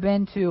you've ever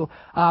been to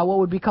what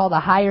would be called a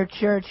higher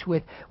church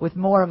with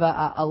more of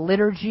a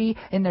liturgy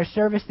in their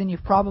service, then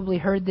you've probably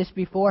heard this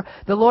before.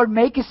 The Lord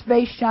make His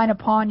face shine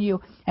upon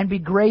you and be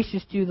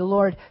gracious to you. The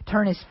Lord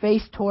turn His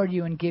face toward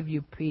you and give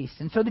you peace.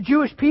 And so the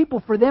Jewish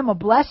people, for them, a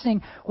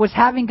blessing was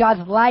having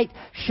God's light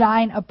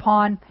shine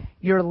upon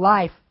your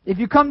life. If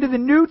you come to the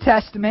New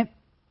Testament,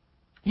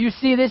 you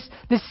see this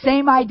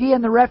same idea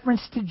in the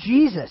reference to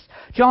Jesus.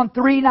 John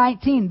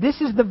 3:19.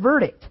 This is the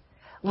verdict.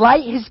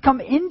 Light has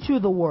come into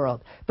the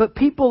world, but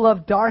people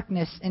love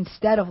darkness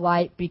instead of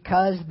light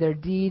because their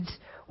deeds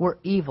were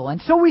evil.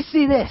 And so we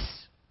see this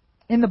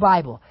in the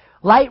Bible.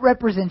 Light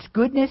represents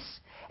goodness.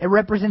 It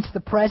represents the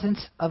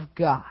presence of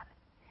God.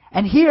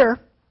 And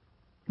here,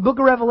 Book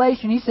of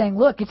Revelation, He's saying,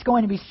 look, it's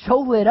going to be so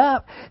lit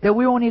up that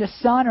we won't need a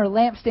sun or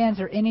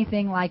lampstands or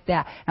anything like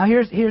that. Now,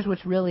 here's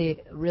what's really,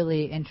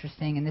 really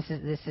interesting, and this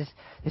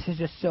is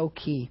just so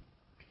key.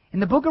 In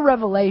the Book of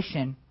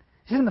Revelation,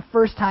 this isn't the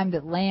first time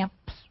that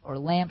lamps or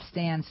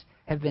lampstands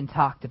have been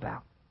talked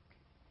about.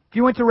 If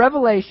you went to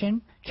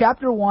Revelation,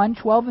 chapter 1,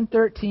 12 and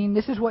 13,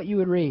 this is what you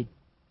would read.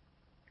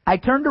 I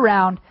turned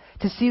around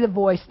to see the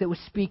voice that was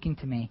speaking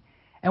to me,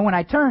 and when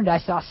I turned, I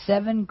saw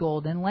 7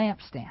 golden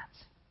lampstands.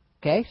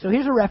 Okay, so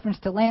here's a reference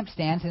to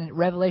lampstands in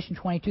Revelation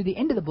 22. The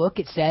end of the book,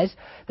 it says,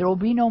 there will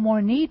be no more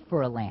need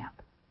for a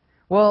lamp.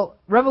 Well,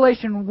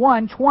 Revelation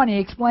 1:20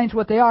 explains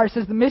what they are. It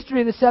says, the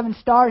mystery of the 7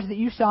 stars that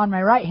you saw in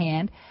my right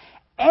hand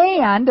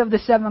and of the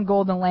 7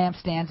 golden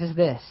lampstands is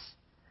this.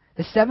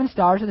 The 7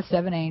 stars are the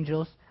 7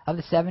 angels of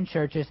the 7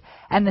 churches,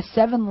 and the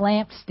 7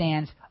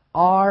 lampstands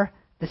are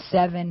the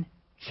 7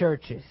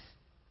 churches.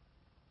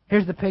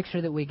 Here's the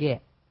picture that we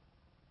get.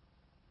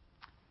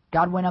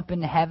 God went up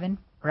into heaven,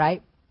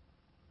 right?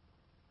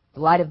 The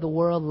light of the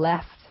world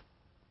left.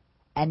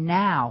 And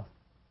now,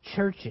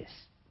 churches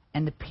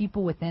and the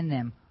people within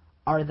them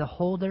are the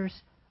holders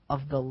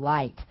of the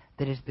light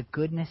that is the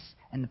goodness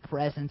and the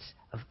presence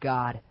of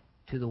God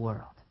to the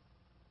world.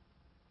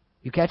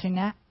 You catching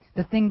that?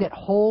 The thing that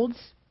holds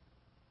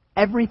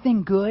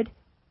everything good,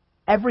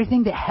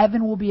 everything that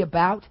heaven will be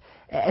about,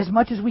 as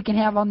much as we can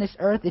have on this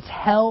earth, it's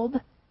held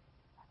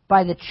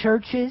by the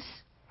churches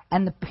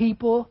and the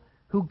people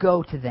who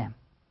go to them.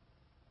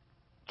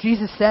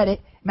 Jesus said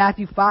it,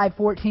 Matthew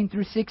 5:14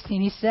 through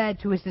 16. He said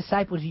to His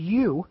disciples,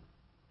 you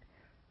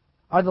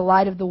are the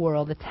light of the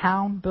world. A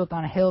town built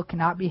on a hill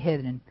cannot be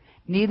hidden.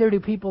 Neither do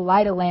people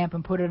light a lamp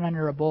and put it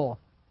under a bowl,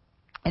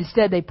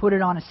 Instead, they put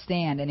it on a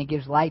stand, and it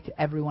gives light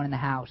to everyone in the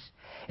house.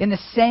 In the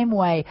same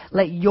way,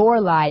 let your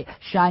light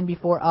shine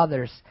before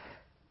others,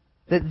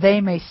 that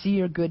they may see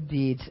your good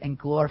deeds and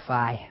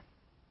glorify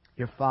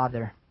your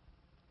Father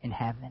in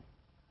heaven.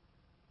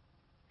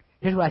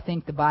 Here's what I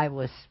think the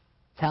Bible is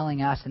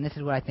telling us, and this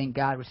is what I think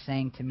God was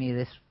saying to me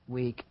this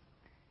week.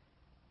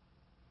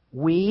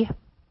 We,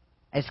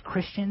 as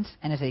Christians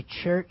and as a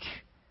church,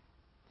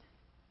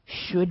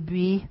 should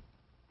be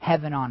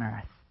heaven on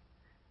earth.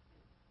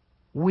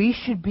 We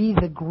should be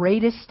the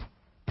greatest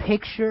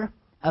picture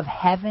of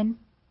heaven.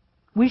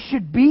 We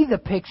should be the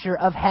picture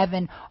of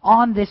heaven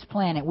on this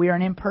planet. We are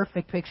an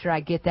imperfect picture, I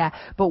get that,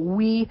 but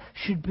we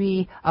should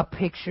be a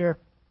picture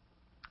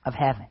of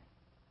heaven.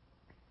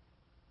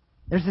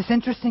 There's this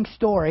interesting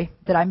story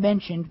that I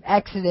mentioned,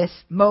 Exodus,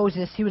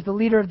 Moses, he was the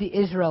leader of the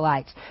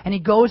Israelites, and he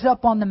goes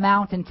up on the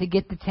mountain to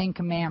get the Ten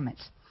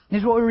Commandments.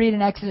 Here's what we read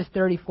in Exodus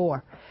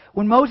 34.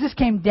 When Moses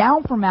came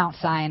down from Mount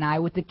Sinai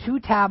with the 2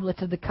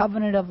 tablets of the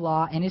covenant of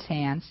law in his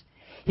hands,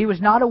 he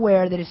was not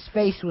aware that his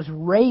face was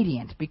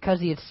radiant because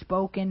he had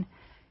spoken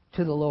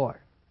to the Lord.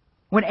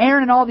 When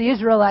Aaron and all the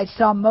Israelites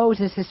saw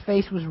Moses, his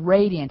face was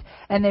radiant,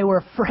 and they were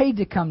afraid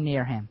to come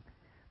near him.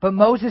 But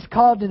Moses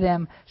called to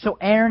them, so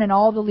Aaron and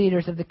all the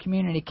leaders of the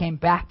community came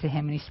back to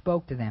him, and he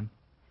spoke to them.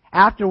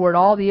 Afterward,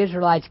 all the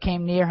Israelites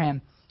came near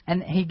him,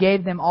 and he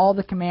gave them all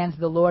the commands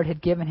the Lord had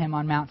given him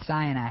on Mount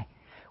Sinai.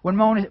 When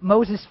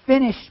Moses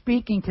finished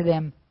speaking to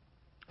them,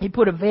 he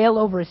put a veil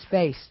over his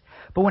face.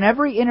 But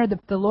whenever he entered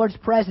the Lord's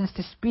presence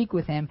to speak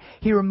with him,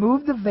 he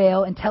removed the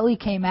veil until he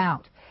came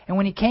out. And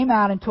when he came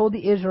out and told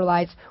the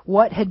Israelites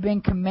what had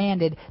been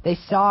commanded, they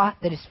saw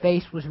that his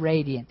face was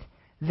radiant.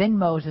 Then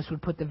Moses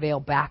would put the veil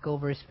back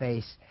over his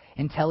face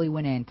until he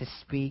went in to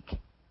speak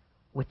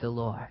with the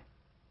Lord.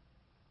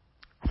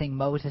 I think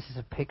Moses is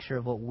a picture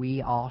of what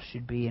we all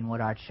should be and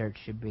what our church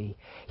should be.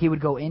 He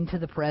would go into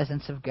the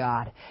presence of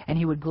God, and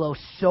he would glow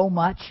so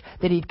much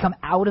that he'd come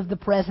out of the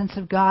presence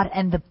of God,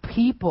 and the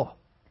people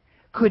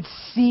could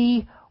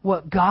see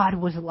what God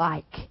was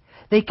like.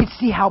 They could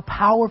see how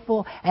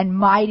powerful and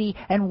mighty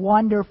and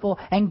wonderful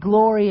and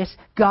glorious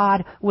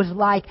God was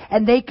like.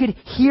 And they could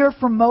hear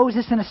from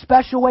Moses in a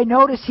special way.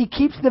 Notice he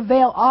keeps the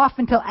veil off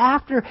until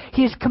after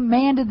he has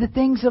commanded the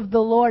things of the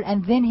Lord,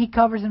 and then he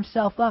covers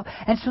himself up.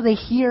 And so they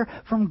hear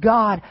from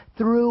God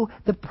through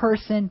the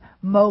person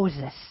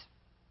Moses.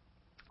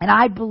 And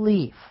I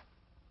believe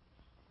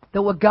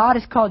that what God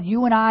has called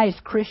you and I as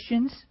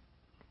Christians,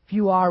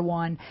 you are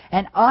one,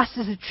 and us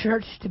as a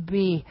church to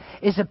be,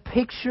 is a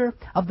picture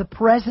of the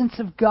presence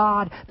of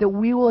God that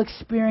we will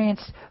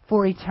experience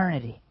for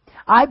eternity.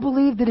 I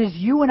believe that it is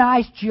you and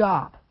I's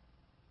job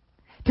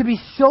to be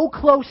so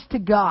close to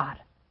God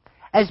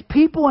as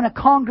people in a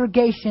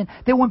congregation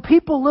that when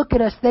people look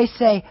at us, they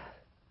say,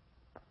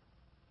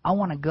 I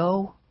want to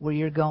go where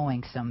you're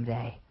going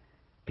someday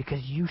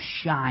because you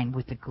shine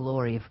with the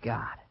glory of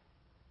God.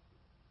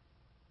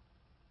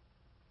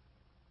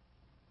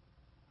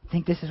 I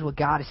think this is what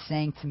God is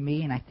saying to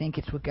me, and I think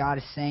it's what God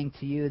is saying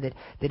to you, that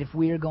if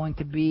we are going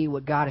to be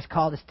what God has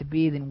called us to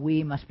be, then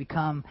we must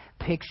become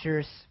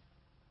pictures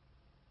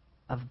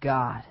of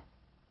God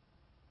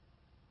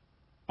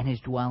and His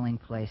dwelling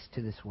place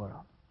to this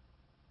world.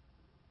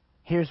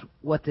 Here's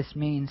what this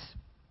means.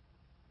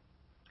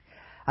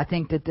 I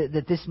think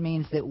that this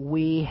means that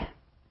we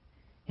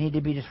need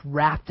to be just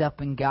wrapped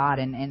up in God,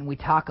 and we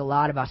talk a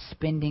lot about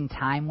spending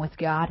time with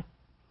God.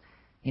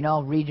 You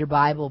know, read your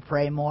Bible,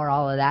 pray more,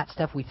 all of that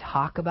stuff. We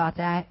talk about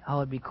that.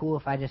 Oh, it'd be cool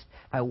if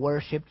I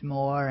worshipped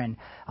more and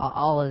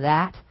all of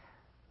that.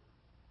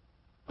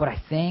 But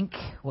I think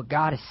what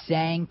God is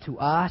saying to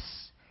us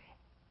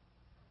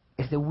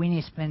is that we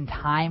need to spend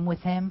time with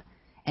Him,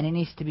 and it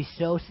needs to be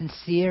so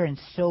sincere and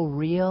so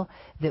real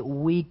that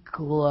we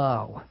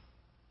glow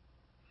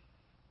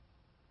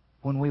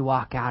when we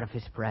walk out of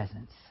His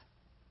presence.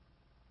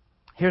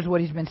 Here's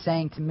what He's been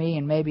saying to me,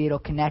 and maybe it'll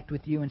connect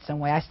with you in some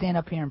way. I stand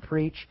up here and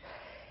preach,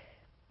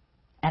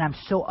 and I'm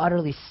so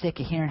utterly sick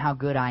of hearing how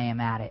good I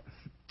am at it,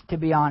 to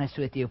be honest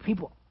with you.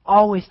 People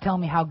always tell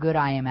me how good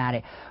I am at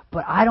it,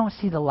 but I don't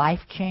see the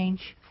life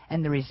change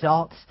and the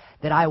results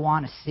that I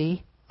want to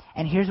see.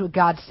 And here's what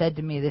God said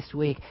to me this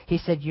week. He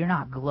said, you're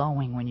not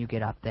glowing when you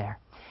get up there.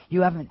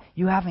 You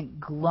haven't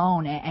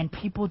glown, and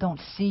people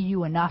don't see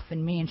you enough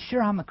in me. And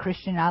sure, I'm a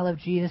Christian, and I love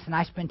Jesus, and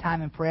I spend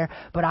time in prayer,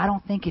 but I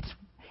don't think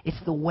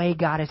it's the way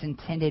God has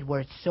intended, where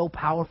it's so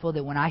powerful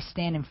that when I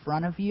stand in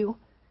front of you,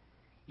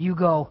 you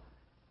go,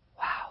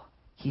 wow,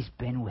 he's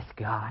been with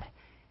God,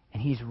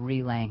 and he's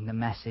relaying the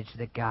message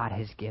that God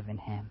has given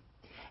him.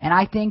 And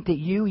I think that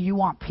you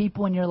want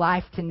people in your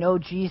life to know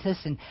Jesus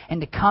and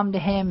to come to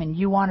Him, and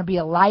you want to be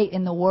a light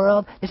in the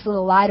world. This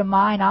little light of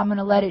mine, I'm going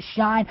to let it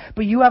shine.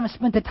 But you haven't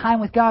spent the time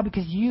with God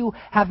because you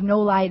have no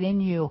light in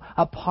you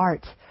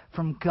apart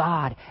from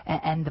God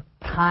and the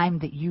time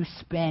that you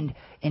spend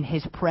in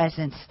His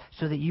presence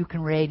so that you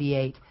can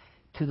radiate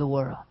to the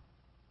world.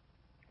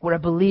 What I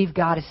believe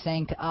God is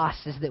saying to us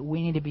is that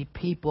we need to be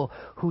people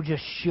who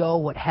just show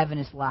what heaven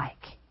is like.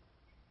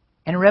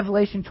 And in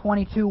Revelation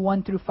 22,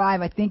 1 through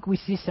 5, I think we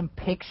see some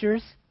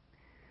pictures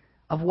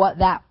of what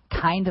that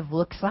kind of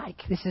looks like.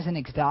 This isn't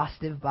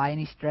exhaustive by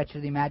any stretch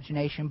of the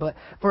imagination, but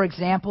for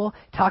example,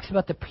 it talks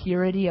about the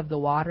purity of the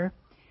water.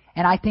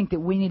 And I think that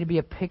we need to be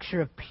a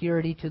picture of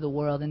purity to the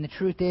world. And the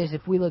truth is,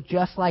 if we look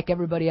just like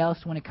everybody else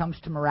when it comes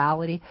to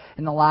morality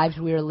and the lives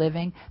we are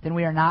living, then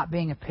we are not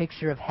being a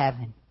picture of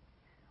heaven.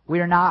 We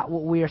are not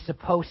what we are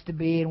supposed to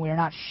be, and we are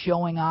not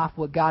showing off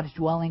what God's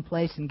dwelling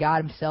place and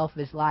God Himself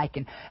is like.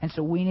 And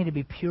so we need to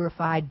be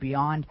purified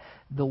beyond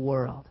the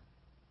world.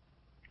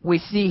 We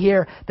see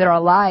here that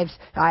our lives,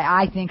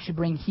 I think, should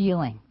bring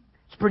healing.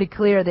 It's pretty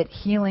clear that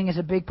healing is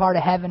a big part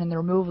of heaven and the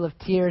removal of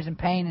tears and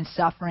pain and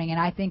suffering. And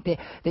I think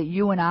that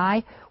you and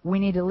I, we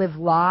need to live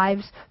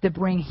lives that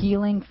bring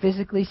healing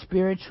physically,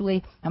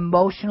 spiritually,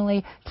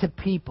 emotionally to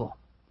people.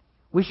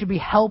 We should be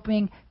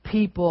helping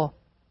people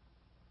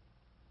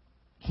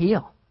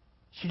heal.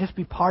 It should just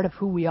be part of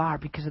who we are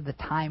because of the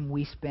time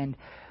we spend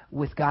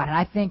with God. And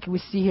I think we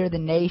see here the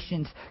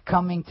nations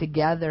coming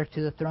together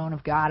to the throne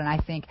of God. And I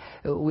think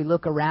we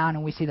look around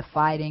and we see the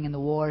fighting and the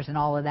wars and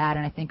all of that.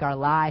 And I think our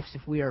lives,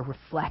 if we are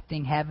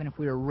reflecting heaven, if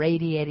we are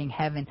radiating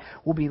heaven,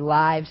 will be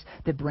lives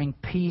that bring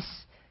peace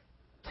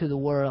to the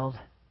world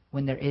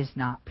when there is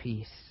not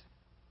peace.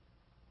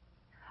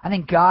 I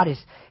think God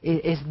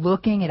is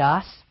looking at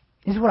us.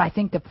 This is what I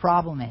think the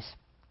problem is.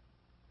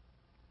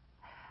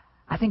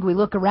 I think we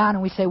look around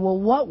and we say, well,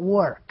 what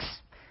works?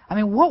 I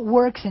mean, what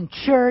works in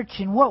church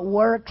and what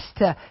works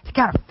to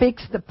kind of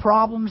fix the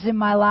problems in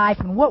my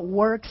life and what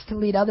works to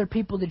lead other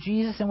people to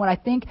Jesus? And what I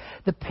think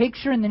the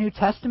picture in the New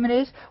Testament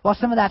is, while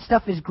some of that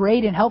stuff is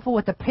great and helpful,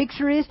 what the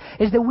picture is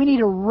that we need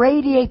to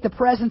radiate the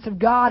presence of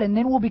God, and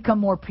then we'll become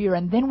more pure,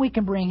 and then we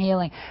can bring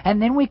healing,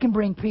 and then we can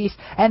bring peace,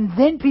 and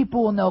then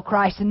people will know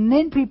Christ, and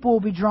then people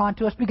will be drawn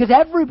to us because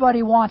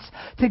everybody wants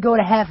to go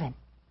to heaven.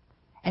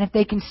 And if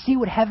they can see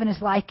what heaven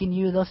is like in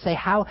you, they'll say,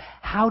 how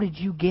did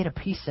you get a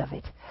piece of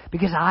it?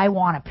 Because I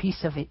want a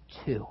piece of it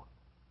too.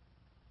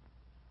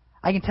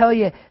 I can tell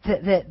you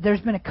that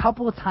there's been a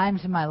couple of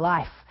times in my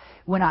life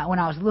when I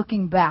was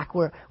looking back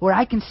where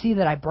I can see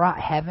that I brought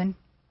heaven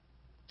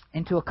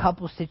into a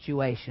couple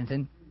situations.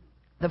 And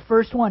the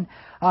first one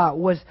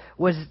was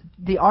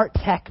the Art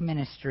Tech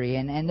ministry,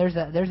 and there's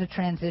a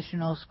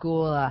transitional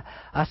school,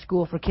 a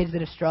school for kids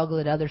that have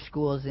struggled at other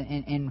schools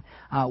in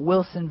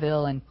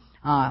Wilsonville,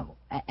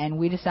 and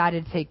we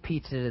decided to take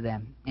pizza to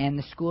them. And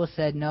the school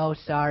said, no,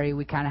 sorry,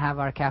 we kind of have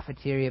our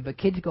cafeteria, but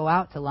kids go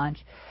out to lunch.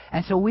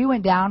 And so we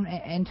went down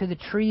into the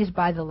trees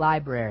by the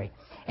library,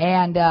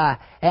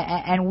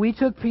 and we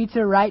took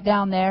pizza right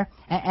down there.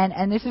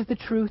 And this is the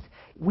truth.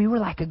 We were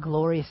like a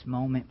glorious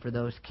moment for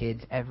those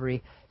kids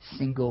every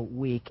single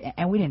week.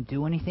 And we didn't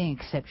do anything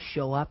except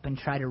show up and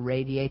try to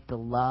radiate the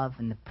love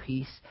and the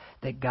peace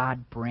that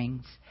God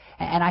brings.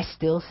 And I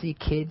still see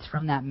kids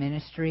from that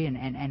ministry,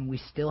 and we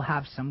still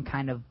have some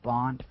kind of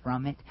bond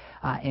from it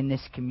in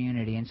this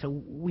community. And so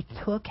we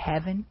took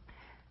heaven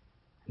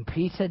and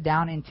pizza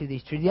down into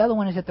these trees. The other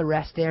one is at the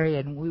rest area,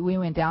 and we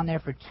went down there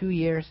for 2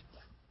 years,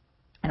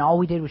 and all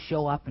we did was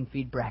show up and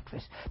feed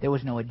breakfast. There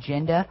was no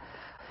agenda.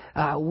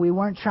 We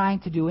weren't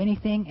trying to do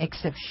anything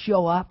except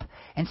show up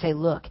and say,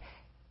 look,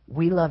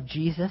 we love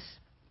Jesus.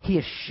 He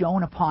has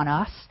shown upon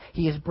us.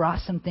 He has brought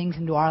some things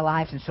into our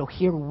lives. And so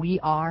here we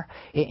are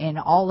in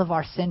all of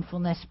our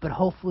sinfulness, but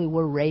hopefully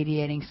we're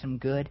radiating some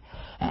good.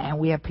 And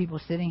we have people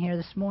sitting here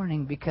this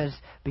morning because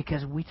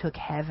we took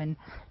heaven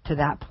to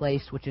that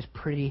place which is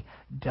pretty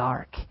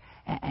dark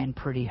and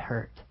pretty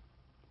hurt.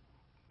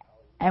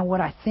 And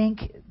what I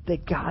think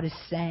that God is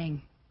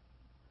saying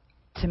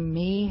to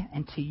me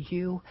and to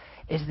you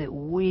is that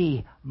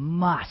we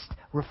must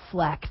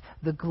reflect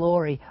the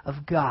glory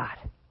of God.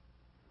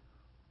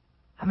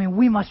 I mean,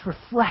 we must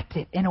reflect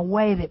it in a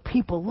way that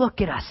people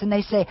look at us and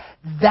they say,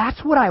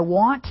 that's what I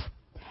want,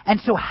 and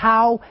so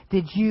how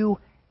did you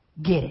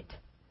get it?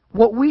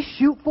 What we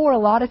shoot for a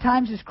lot of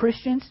times as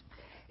Christians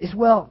is,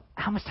 well,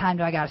 how much time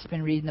do I got to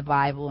spend reading the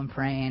Bible and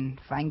praying?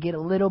 If I can get a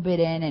little bit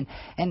in,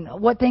 and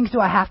what things do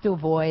I have to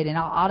avoid? And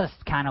I'll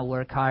just kind of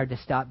work hard to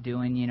stop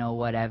doing,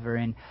 whatever.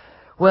 And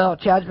well,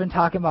 Chad's been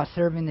talking about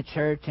serving the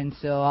church, and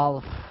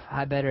so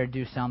I better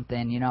do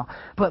something,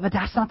 But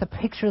that's not the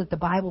picture that the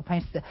Bible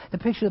paints. The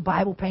picture the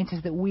Bible paints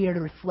is that we are to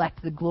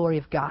reflect the glory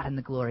of God and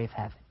the glory of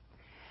heaven.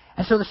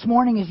 And so this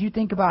morning, as you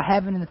think about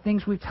heaven and the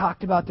things we've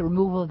talked about, the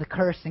removal of the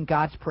curse in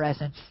God's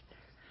presence,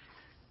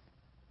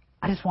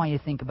 I just want you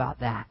to think about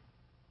that.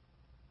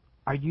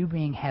 Are you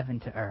being heaven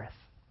to earth?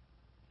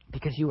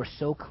 Because you are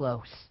so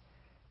close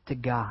to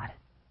God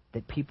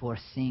that people are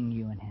seeing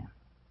you in Him.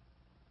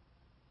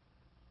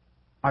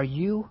 Are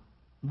you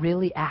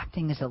really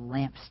acting as a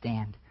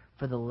lampstand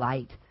for the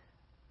light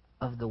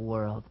of the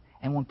world?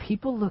 And when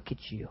people look at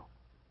you,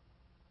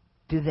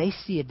 do they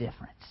see a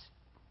difference?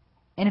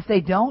 And if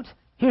they don't,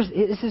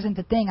 this isn't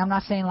the thing. I'm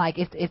not saying like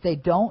if they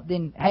don't,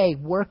 then hey,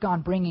 work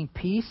on bringing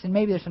peace. And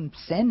maybe there's some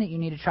sin that you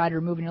need to try to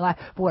remove in your life.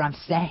 But what I'm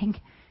saying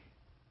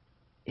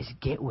is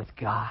get with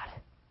God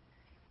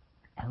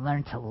and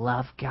learn to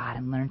love God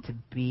and learn to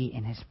be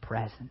in His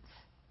presence.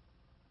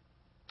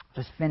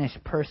 Just finish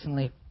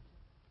personally.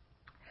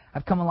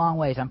 I've come a long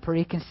ways. I'm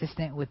pretty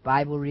consistent with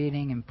Bible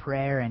reading and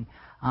prayer,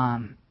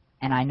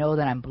 and I know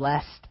that I'm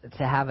blessed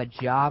to have a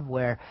job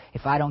where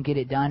if I don't get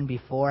it done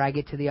before I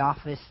get to the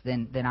office,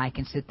 then I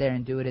can sit there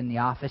and do it in the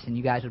office, and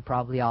you guys would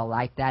probably all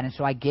like that. And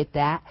so I get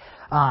that.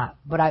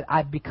 But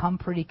I've become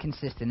pretty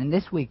consistent. And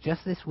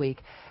just this week,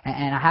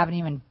 and I haven't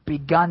even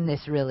begun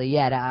this really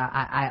yet,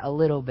 a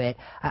little bit,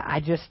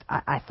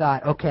 I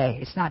thought, okay,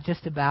 it's not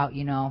just about,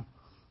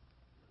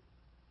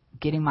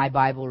 getting my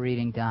Bible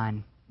reading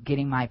done,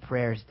 getting my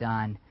prayers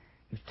done.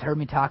 You've heard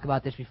me talk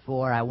about this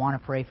before. I want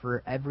to pray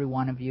for every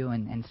one of you,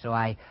 and so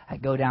I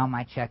go down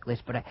my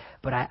checklist.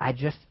 But I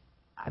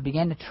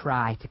began to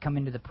try to come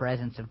into the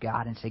presence of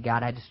God and say,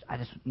 God, I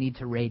just need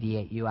to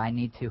radiate you. I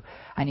need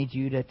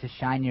you to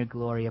shine your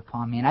glory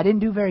upon me. And I didn't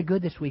do very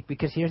good this week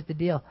because here's the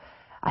deal.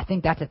 I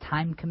think that's a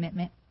time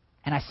commitment.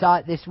 And I saw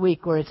it this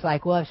week where it's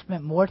like, well, I've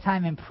spent more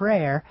time in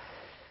prayer.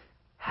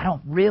 I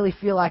don't really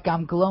feel like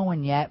I'm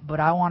glowing yet,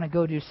 but I want to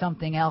go do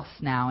something else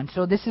now. And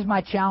so this is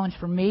my challenge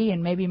for me,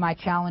 and maybe my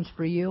challenge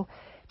for you,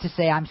 to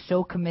say I'm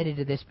so committed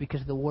to this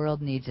because the world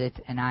needs it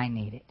and I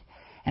need it.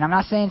 And I'm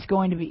not saying it's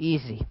going to be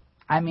easy.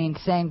 I mean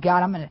saying,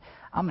 God, I'm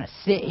gonna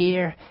sit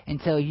here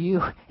until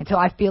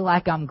I feel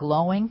like I'm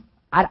glowing.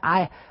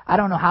 I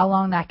don't know how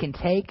long that can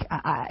take.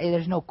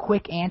 There's no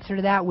quick answer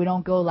to that. We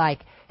don't go like,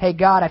 hey,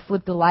 God, I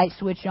flipped the light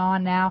switch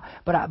on now.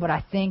 But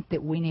I think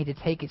that we need to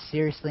take it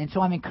seriously. And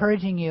so I'm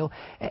encouraging you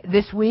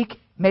this week.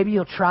 Maybe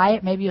you'll try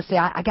it. Maybe you'll say,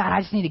 God,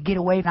 I just need to get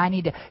away and I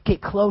need to get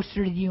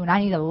closer to you and I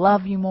need to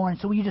love you more. And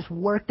so will you just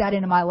work that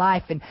into my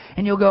life? And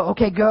you'll go,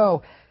 okay,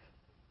 go.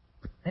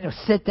 Then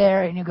you'll sit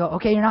there and you'll go,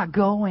 okay, you're not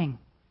going.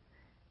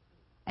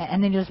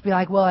 And then you'll just be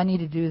like, well, I need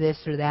to do this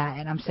or that.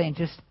 And I'm saying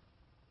just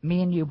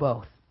me and you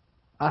both.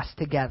 Us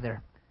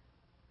together.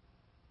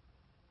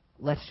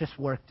 Let's just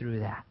work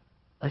through that.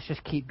 Let's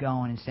just keep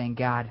going and saying,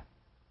 God,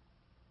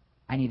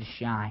 I need to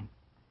shine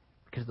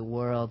because the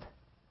world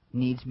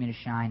needs me to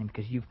shine and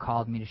because you've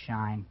called me to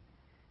shine.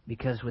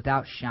 Because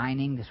without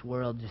shining, this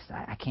world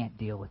I can't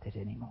deal with it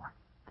anymore.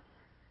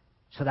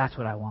 So that's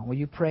what I want. Will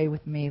you pray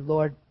with me?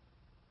 Lord,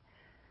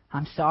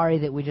 I'm sorry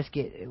that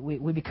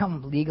we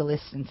become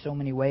legalists in so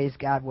many ways,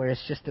 God, where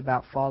it's just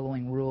about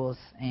following rules.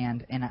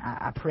 And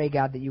I pray,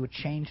 God, that you would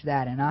change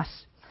that in us,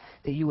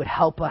 that you would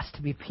help us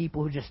to be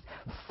people who just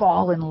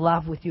fall in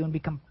love with you and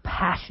become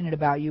passionate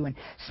about you and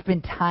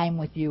spend time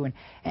with you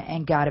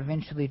and God,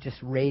 eventually just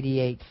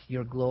radiate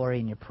your glory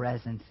and your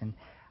presence. And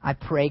I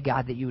pray,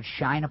 God, that you would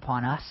shine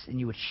upon us and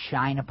you would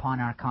shine upon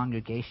our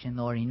congregation,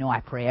 Lord. You know,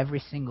 I pray every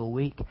single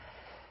week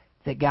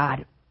that,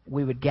 God,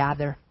 we would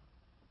gather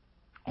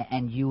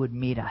and you would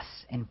meet us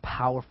in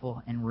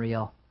powerful and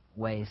real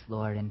ways,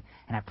 Lord. And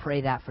I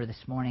pray that for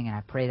this morning, and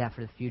I pray that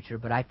for the future.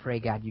 But I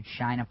pray, God, you'd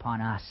shine upon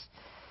us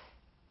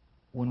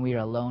when we are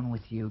alone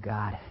with you,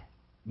 God.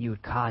 You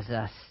would cause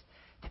us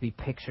to be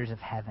pictures of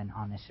heaven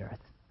on this earth.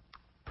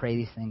 Pray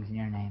these things in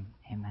your name.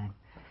 Amen.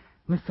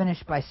 Let me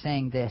finish by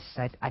saying this.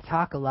 I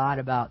talk a lot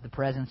about the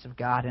presence of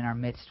God in our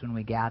midst when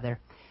we gather.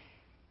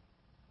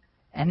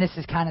 And this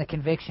is kind of the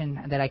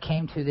conviction that I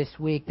came to this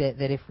week, that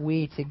if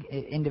we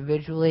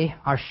individually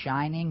are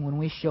shining, when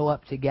we show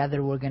up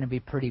together, we're going to be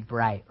pretty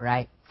bright,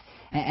 right?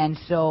 And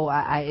so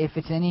if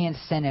it's any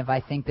incentive,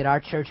 I think that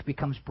our church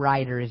becomes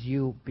brighter as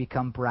you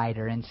become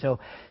brighter. And so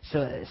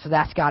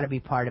that's got to be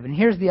part of it. And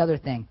here's the other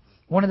thing.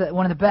 One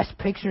of the best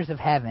pictures of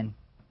heaven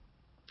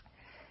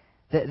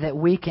that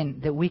we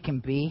can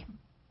be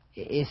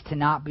is to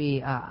not be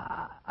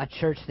a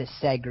church that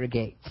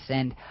segregates.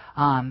 And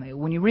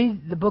when you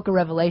read the book of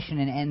Revelation,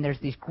 and there's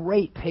these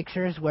great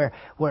pictures where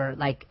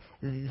like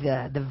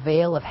the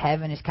veil of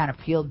heaven is kind of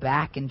peeled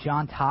back, and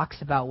John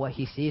talks about what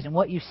he sees. And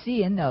what you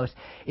see in those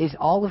is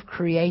all of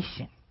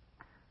creation.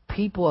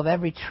 People of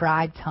every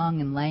tribe, tongue,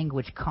 and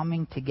language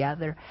coming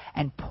together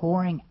and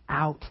pouring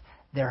out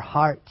their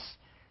hearts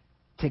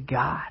to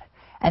God.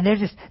 And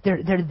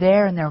they're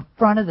there and they're in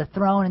front of the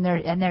throne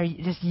and they're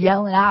just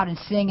yelling out and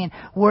singing,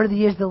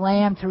 "Worthy is the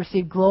Lamb to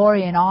receive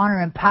glory and honor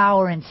and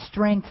power and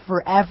strength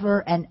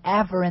forever and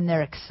ever." And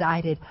they're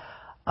excited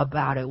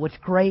about it. What's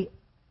great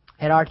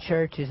at our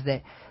church is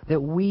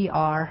that we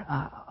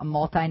are a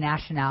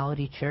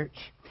multinationality church,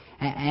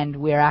 and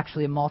we are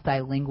actually a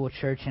multilingual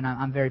church, and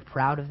I'm very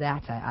proud of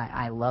that.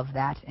 I love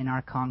that in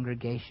our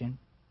congregation.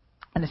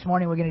 And this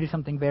morning we're going to do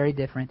something very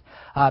different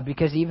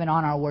because even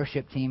on our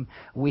worship team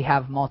we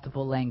have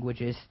multiple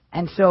languages.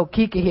 And so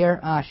Kika here,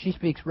 she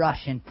speaks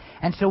Russian.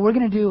 And so we're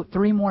going to do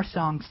 3 more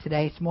songs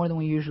today. It's more than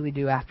we usually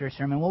do after a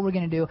sermon. What we're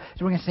going to do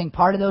is we're going to sing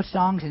part of those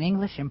songs in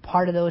English and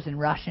part of those in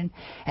Russian.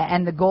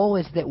 And the goal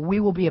is that we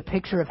will be a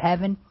picture of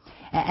heaven.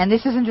 And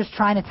this isn't just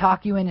trying to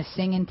talk you into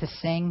singing to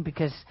sing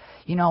because,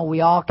 you know, we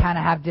all kind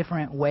of have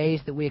different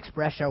ways that we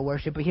express our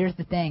worship. But here's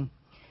the thing.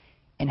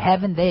 In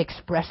heaven, they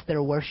express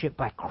their worship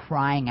by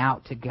crying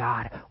out to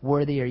God,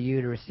 "Worthy are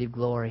you to receive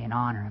glory and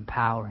honor and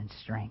power and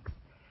strength."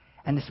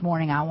 And this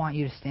morning, I want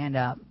you to stand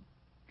up,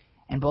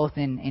 and both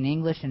in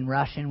English and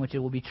Russian, which it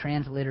will be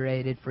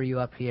transliterated for you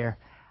up here,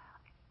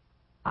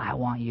 I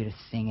want you to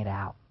sing it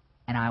out.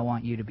 And I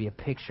want you to be a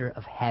picture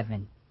of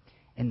heaven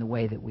in the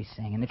way that we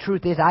sing. And the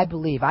truth is, I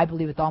believe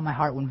with all my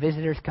heart when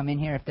visitors come in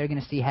here, if they're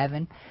going to see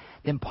heaven,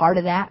 then part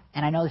of that,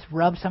 and I know this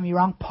rubs some of you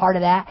wrong, part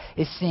of that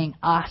is seeing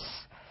us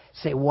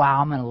say,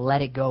 wow, I'm going to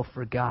let it go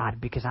for God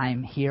because I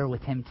am here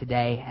with Him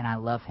today and I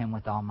love Him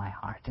with all my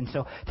heart. And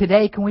so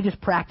today, can we just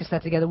practice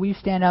that together? Will you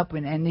stand up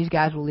and these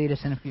guys will lead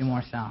us in a few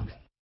more songs?